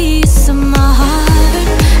a piece of my heart.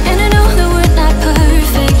 And I know that we're not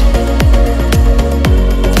perfect,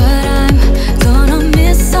 but I'm gonna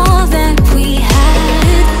miss all that we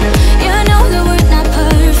had. Yeah, I know that we're not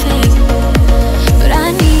perfect, but I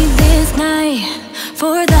need this night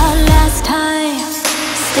for the last time.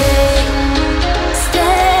 Stay,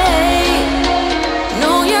 stay.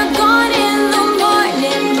 Know you're gone in the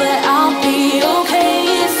morning, but I'll be okay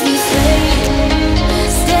if you stay.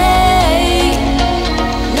 Stay.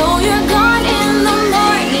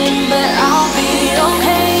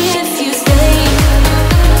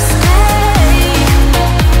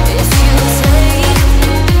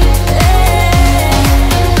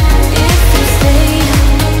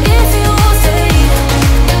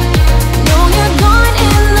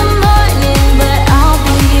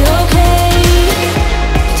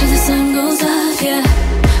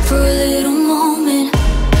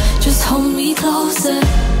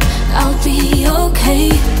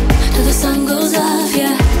 close up,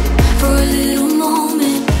 yeah. For a little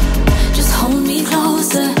moment, just hold me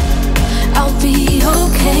closer. I'll be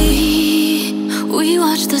okay. We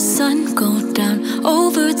watch the sun go down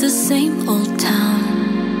over the same old town.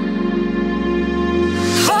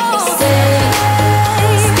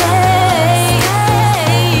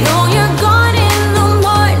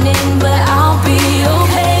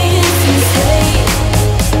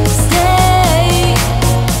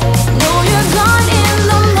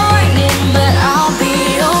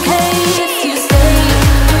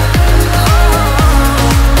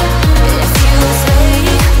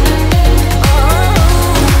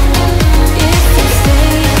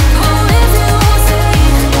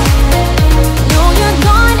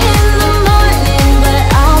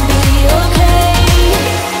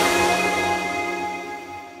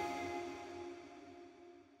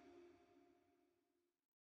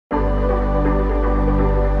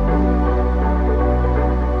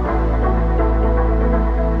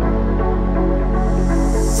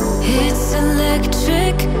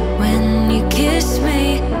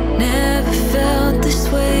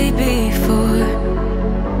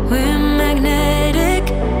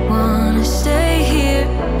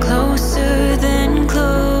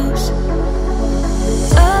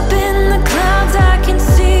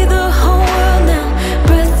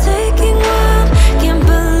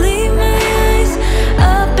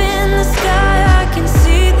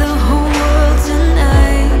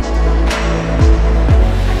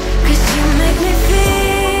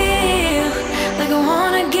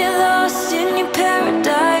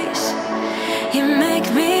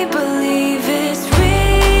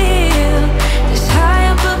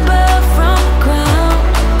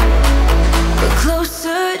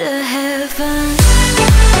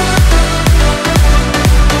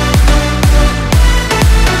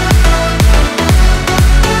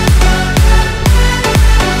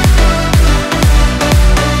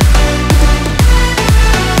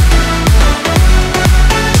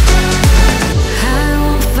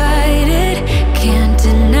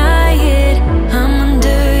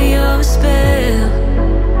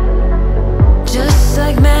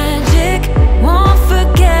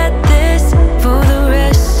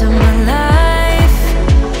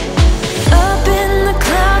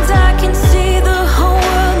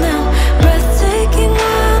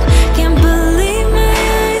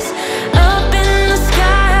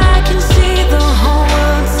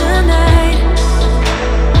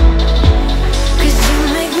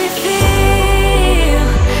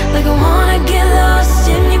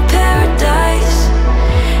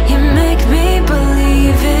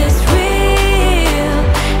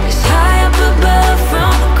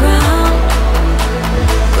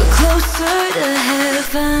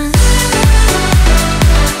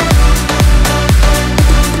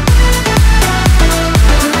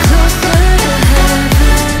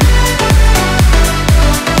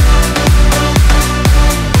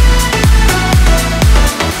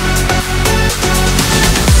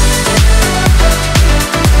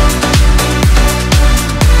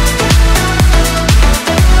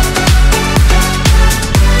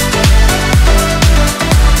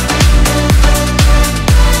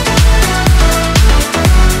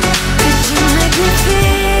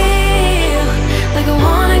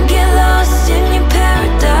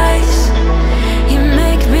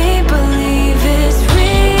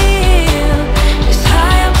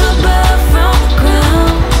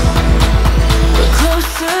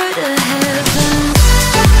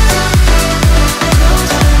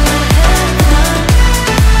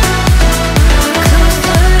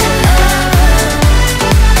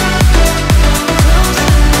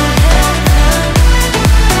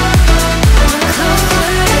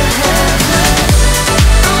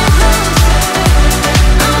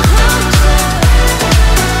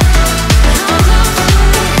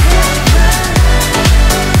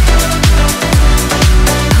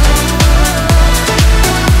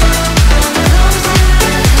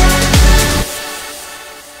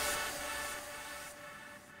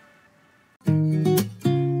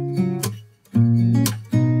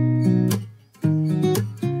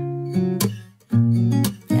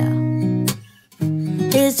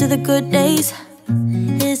 to the good days,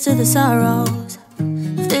 here's to the sorrows.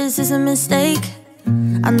 If this is a mistake,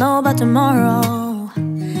 I know about tomorrow.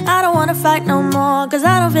 I don't wanna fight no more, cause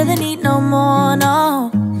I don't feel the need no more, no.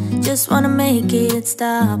 Just wanna make it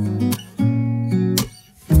stop.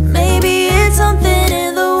 Maybe it's something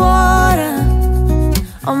in the water,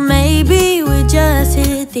 or maybe we just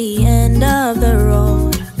hit the end of the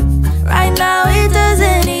road. Right now it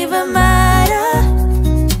doesn't even matter.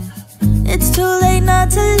 It's too late not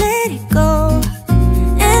to let it go.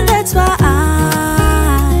 And that's why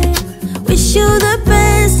we wish you the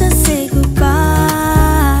best and say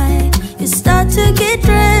goodbye. You start to get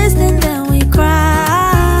dressed and then we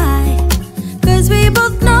cry, 'cause we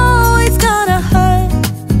both know it's gonna hurt,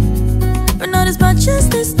 but not as much as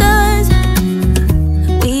this does.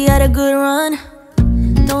 We had a good run,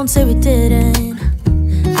 don't say we didn't.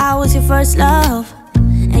 I was your first love,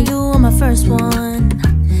 and you were my first one.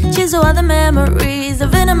 Cheers to all the memories, the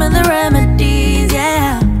venom and the remedies,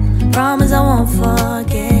 yeah. Promise I won't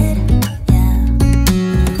forget, yeah.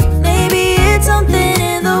 Maybe it's something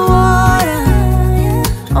in the water,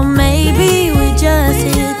 yeah. Or maybe we just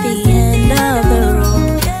hit the end of the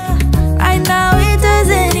road, yeah. Right now it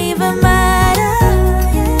doesn't even matter,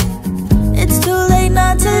 yeah. It's too late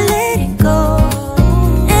not to let it go.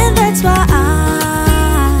 And that's why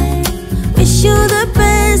I wish you the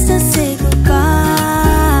best and say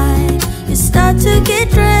goodbye. You start to get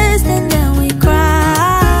dressed and then we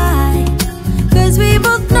cry, 'cause we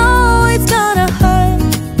both know it's gonna hurt,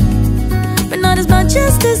 but not as much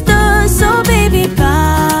as this does. So baby,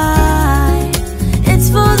 bye. It's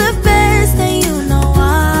for the best and you know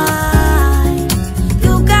why.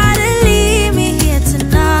 You gotta leave me here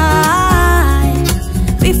tonight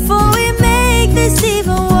before we make this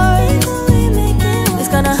even worse.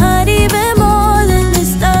 It's gonna hurt even more than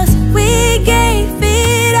this does. We gave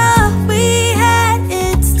it all we had,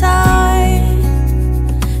 it's time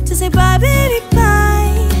to say bye, baby,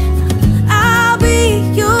 bye. I'll be,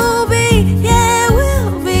 you'll be, yeah,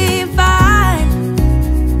 we'll be fine.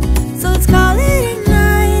 So let's call it a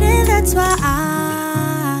night, and that's why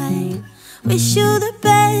I wish you the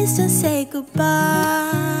best and say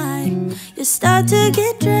goodbye. You start to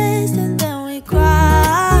get dressed and then we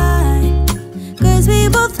cry, 'cause we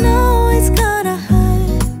both know it's gonna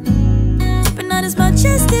hurt, but not as much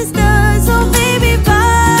as this does. So baby,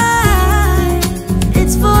 bye.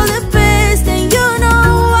 It's for the best and you know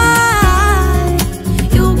why.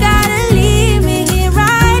 You gotta leave me here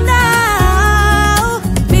right now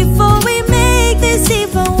before we make this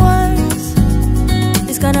even worse.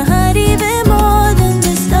 It's gonna hurt even more than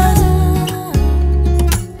this does.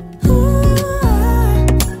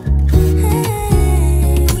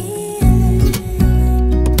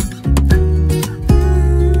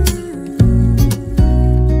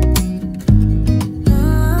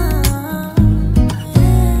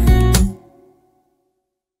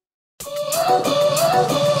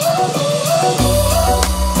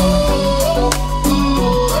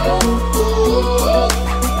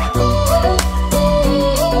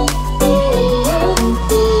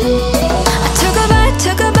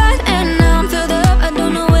 Took a bite, and now I'm filled up. I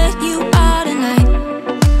don't know where you are tonight.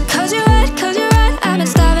 'Cause you're right, I've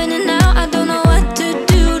been starving and now I don't know what to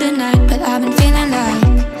do tonight. But I've been feeling like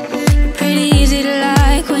you're pretty easy to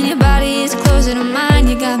like. When your body is closer to mine,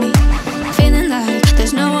 you got me feeling like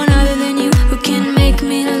there's no one other than you who can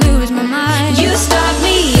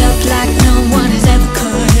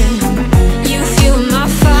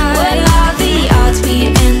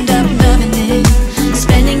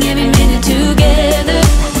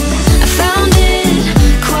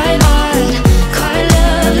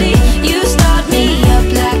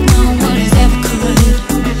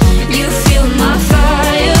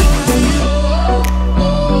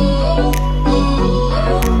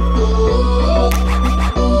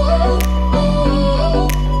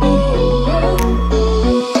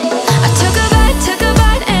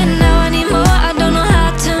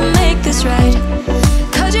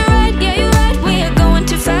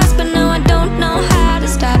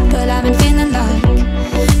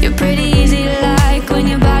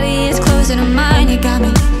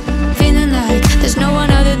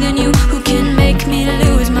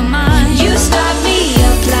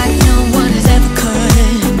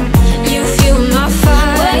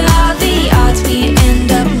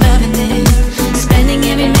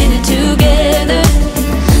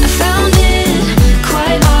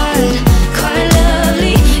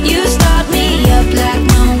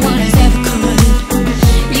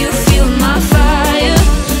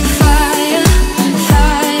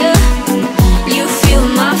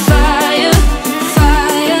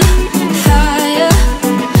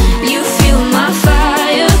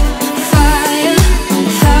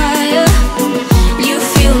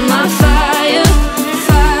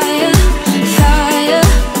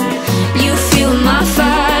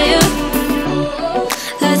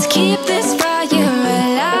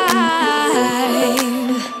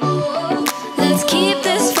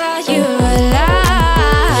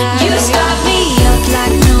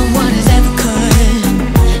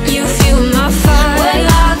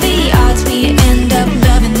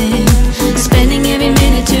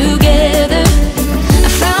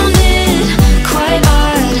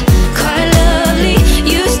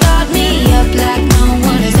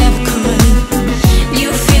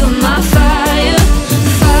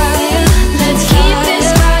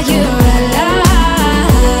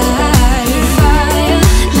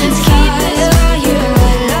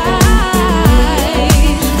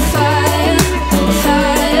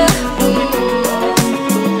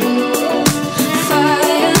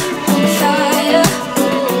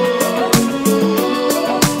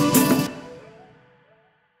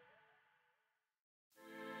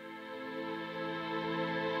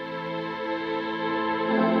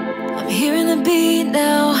Hearing the beat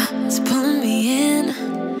now, it's pulling me in.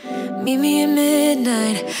 Meet me at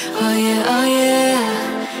midnight, oh yeah, oh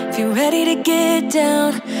yeah. If you're ready to get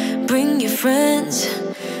down, bring your friends.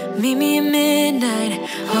 Meet me at midnight,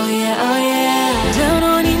 oh yeah, oh yeah. Down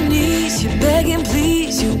on your knees, you're begging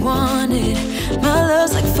please, you want it. My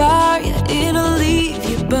love's like fire, yeah, it'll leave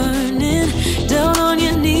you burning. Down on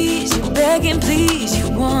your knees, you're begging please,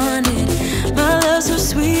 you want it. My love's so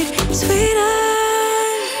sweet, sweeter.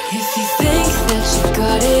 If you think that you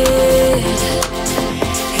got it,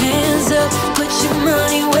 hands up, put your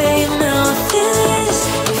money where your mouth is.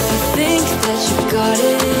 If you think that you got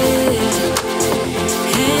it,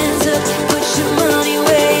 hands up, put your money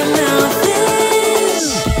where your mouth is.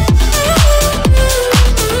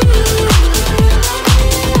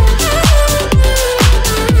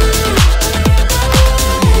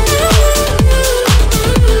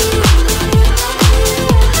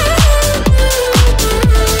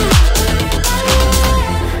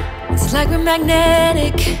 It's like we're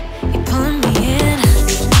magnetic, you're pulling me in.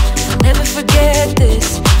 I'll never forget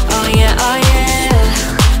this, oh yeah, oh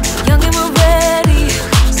yeah. Young and we're ready,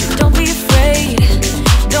 so don't be afraid.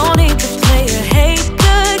 Don't hate the player, hate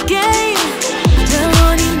the game. Down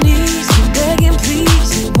on your knees, you're begging please,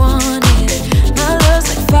 you want it. My love's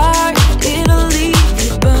like fire, it'll leave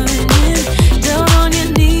you burning. Down on your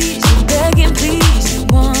knees, you're begging please, you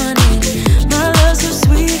want it. My love's so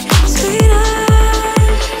sweet, sweeter.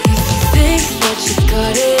 If you think that you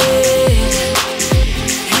got it,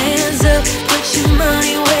 hands up, put your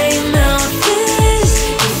money where your mouth is.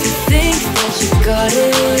 If you think that you got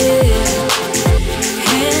it,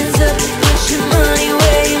 hands up, put your money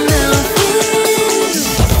where your mouth is.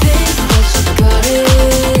 If you think that you got it,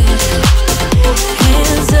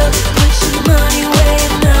 hands up, put your money where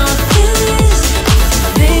your mouth is. If you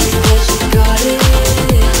think that you got it,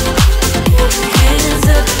 hands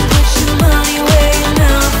up, put your money where your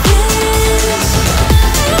mouth is.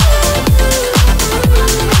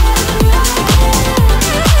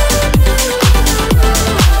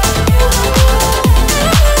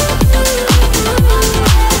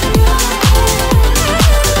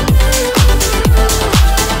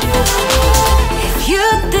 If you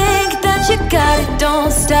think that you got it,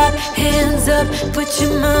 don't stop. Hands up, put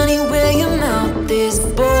your money where your mouth is,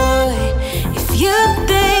 boy. If you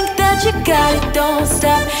think that you got it, don't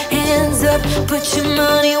stop. Hands up, put your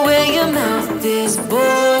money where your mouth is,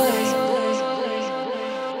 boy.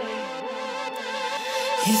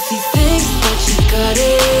 If you think that you got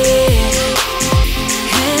it,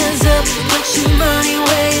 hands up, put your money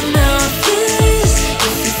where your mouth is.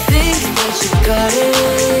 If you think that you got it,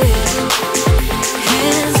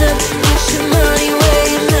 hands up, put your money where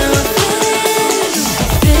your mouth is. If you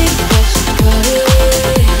think that you got it,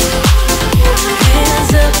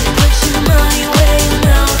 hands up, put your money where your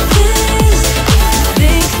mouth is. If you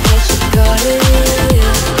think that you got it,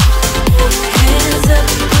 hands up,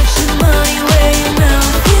 put your money where your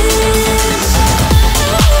mouth is.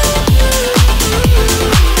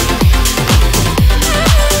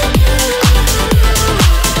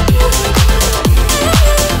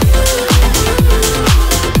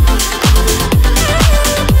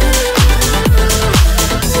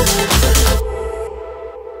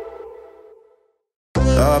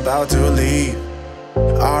 About to leave,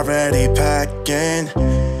 already packing.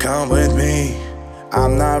 Come with me,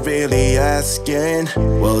 I'm not really asking.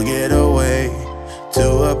 We'll get away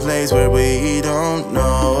to a place where we don't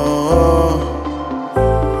know.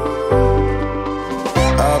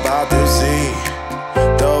 About to see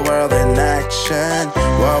the world in action,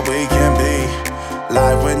 what we can be.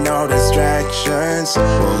 Life with no distractions,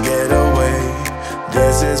 we'll get away.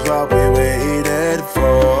 This is what we waited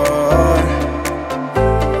for.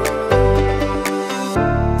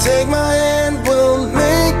 Take my hand, we'll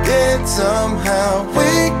make it somehow.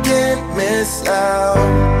 We can't miss out.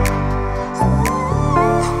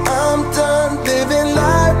 I'm done living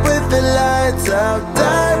life with the lights out.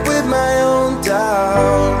 Die with my own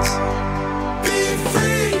doubts. Be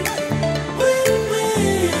free with me.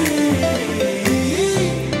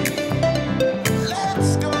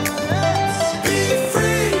 Let's go, let's be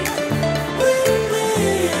free with me.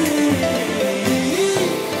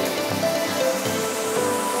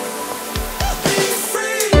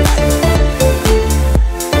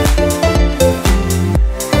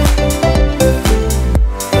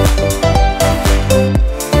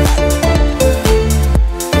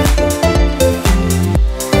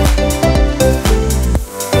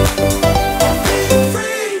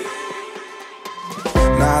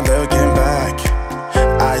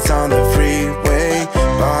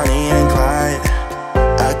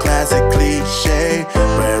 classic cliche.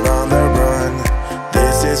 We're on the run,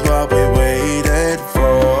 this is what we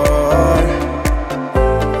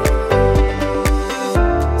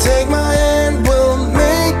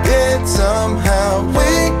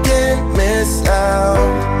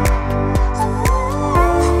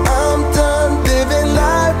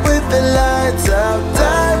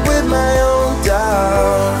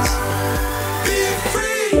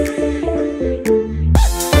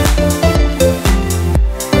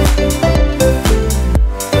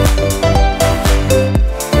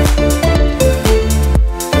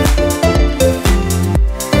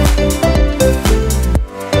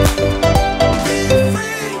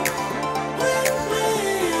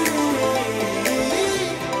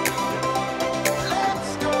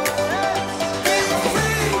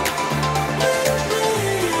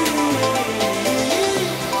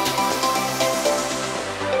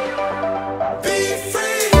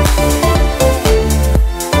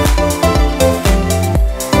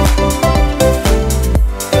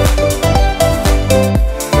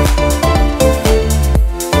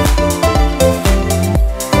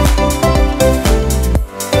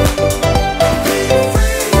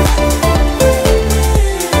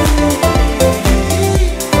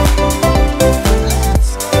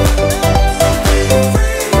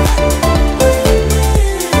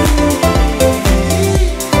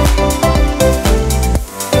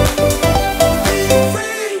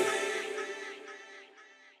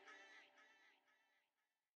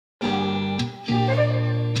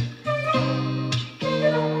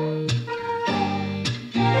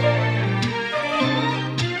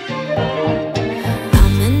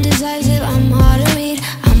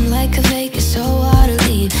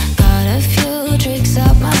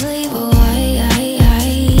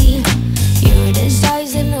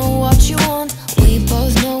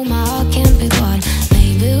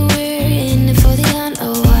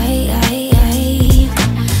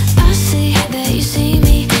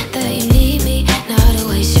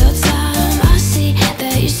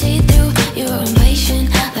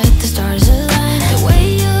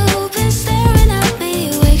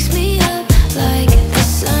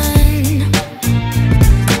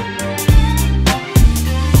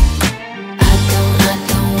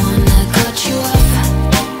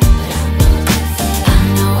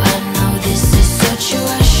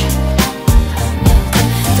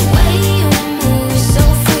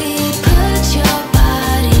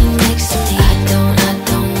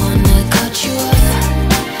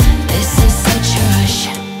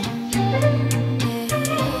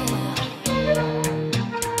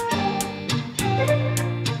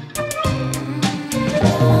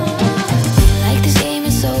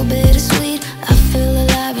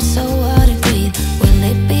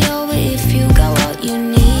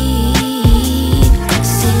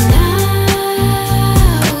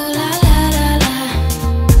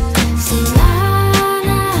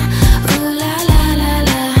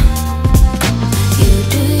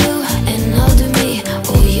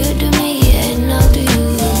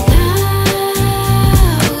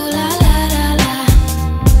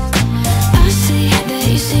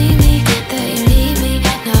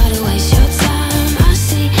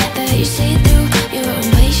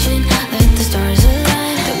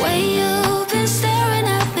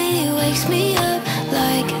me up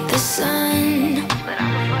like the sun. But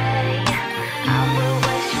I'm afraid I will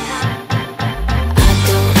waste your time.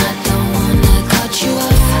 I don't wanna cut you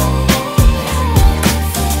off.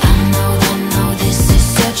 I know this is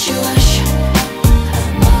such a rush.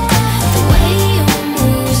 The way you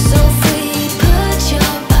move so free, put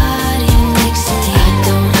your body next to me. I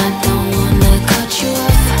don't wanna cut you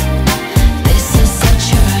off. This is such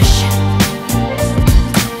a rush.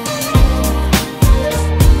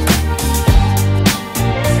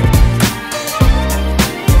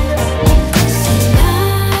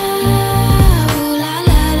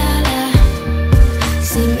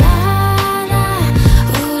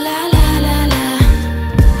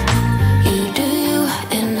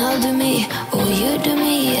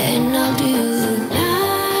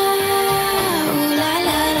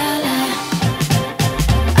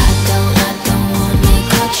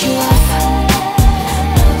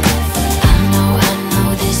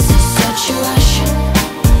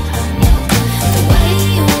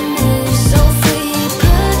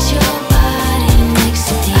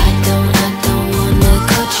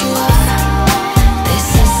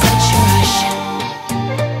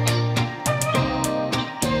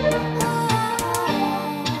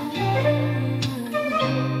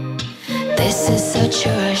 This is such a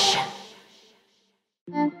rush.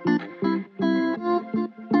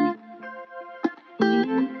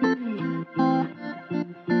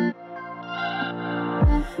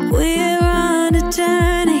 We're on a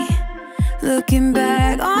journey, looking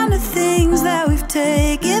back on the things that we've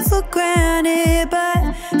taken for granted, but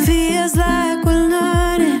feels like we're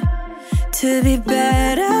learning to be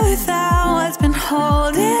better without what's been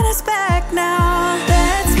holding us back now.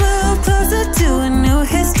 Let's move closer to a new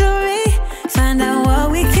history, find out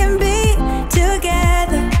what we can be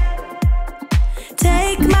together.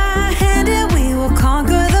 Take my hand and we will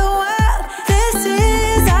conquer the world. This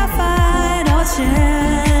is our final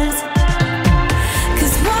chance.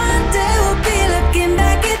 'Cause one day we'll be looking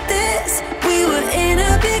back at this. We were in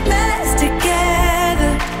a big mess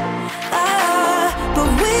together. But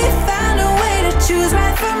we found a way to choose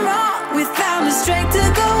right from wrong. We found the strength to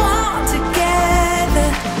go on together.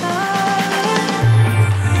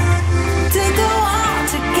 To go on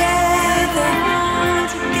together.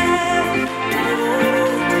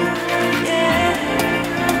 Yeah.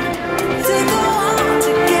 To go on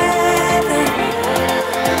together.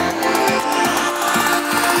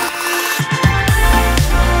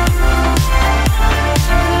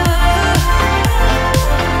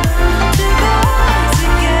 To go on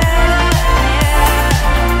together.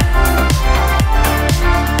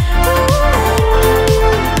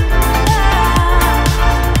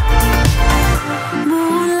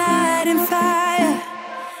 Moonlight and fire,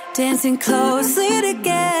 dancing closely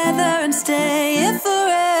together and staying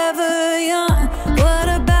forever young. What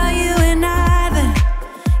about you and I then?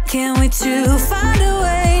 Can we two find a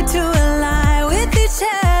way to align with each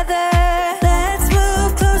other? Let's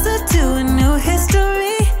move closer to a new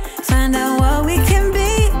history, find out what we can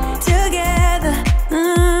be together.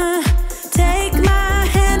 Take my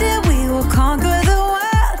hand and we will conquer the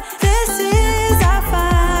world. This is our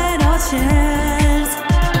final chance.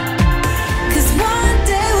 'Cause one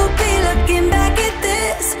day we'll be looking back at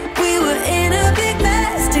this. We were in a big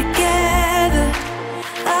mess together.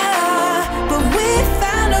 But we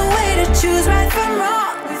found a way to choose right from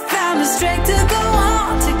wrong. We found the strength to go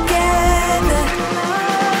on together.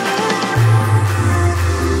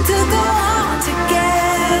 To go on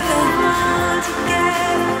together. Yeah.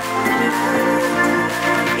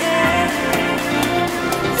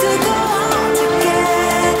 To go on together. To go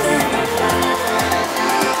on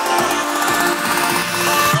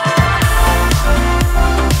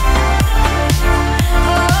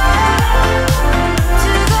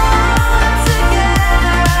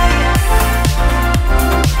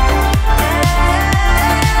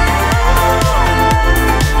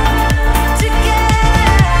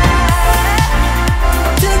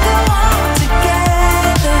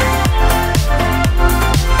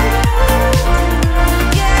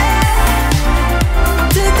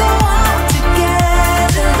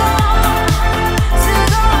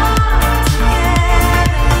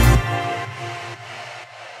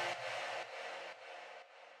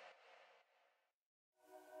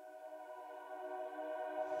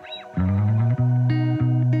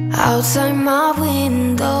Outside my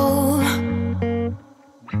window,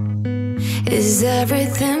 is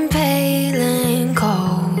everything pale and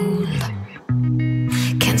cold?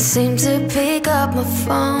 Can't seem to pick up my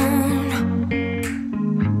phone.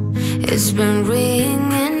 It's been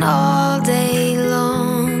ringing all day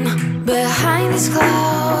long. Behind these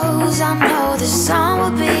clouds I know the sun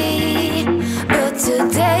will be, but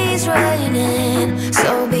today's raining,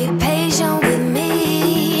 so be patient with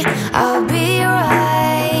me. I'll be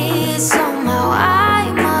right. Somehow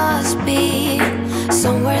I must be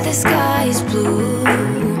somewhere the sky is blue.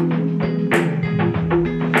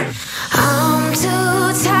 I'm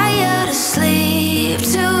too tired to sleep,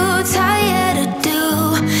 too tired to do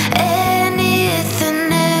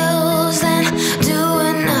anything else than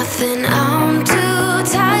doing nothing. I'm too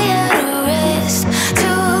tired to rest,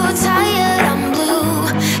 too tired, I'm blue.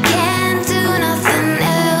 Can't do nothing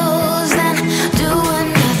else than doing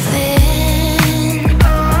nothing.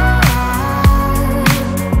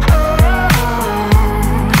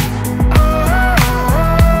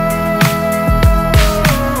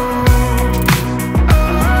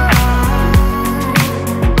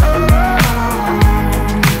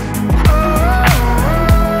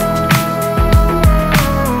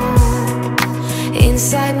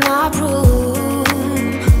 Inside my room,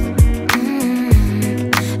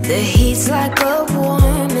 the heat's like a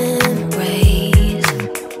warm embrace.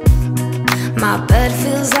 My bed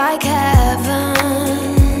feels like heaven.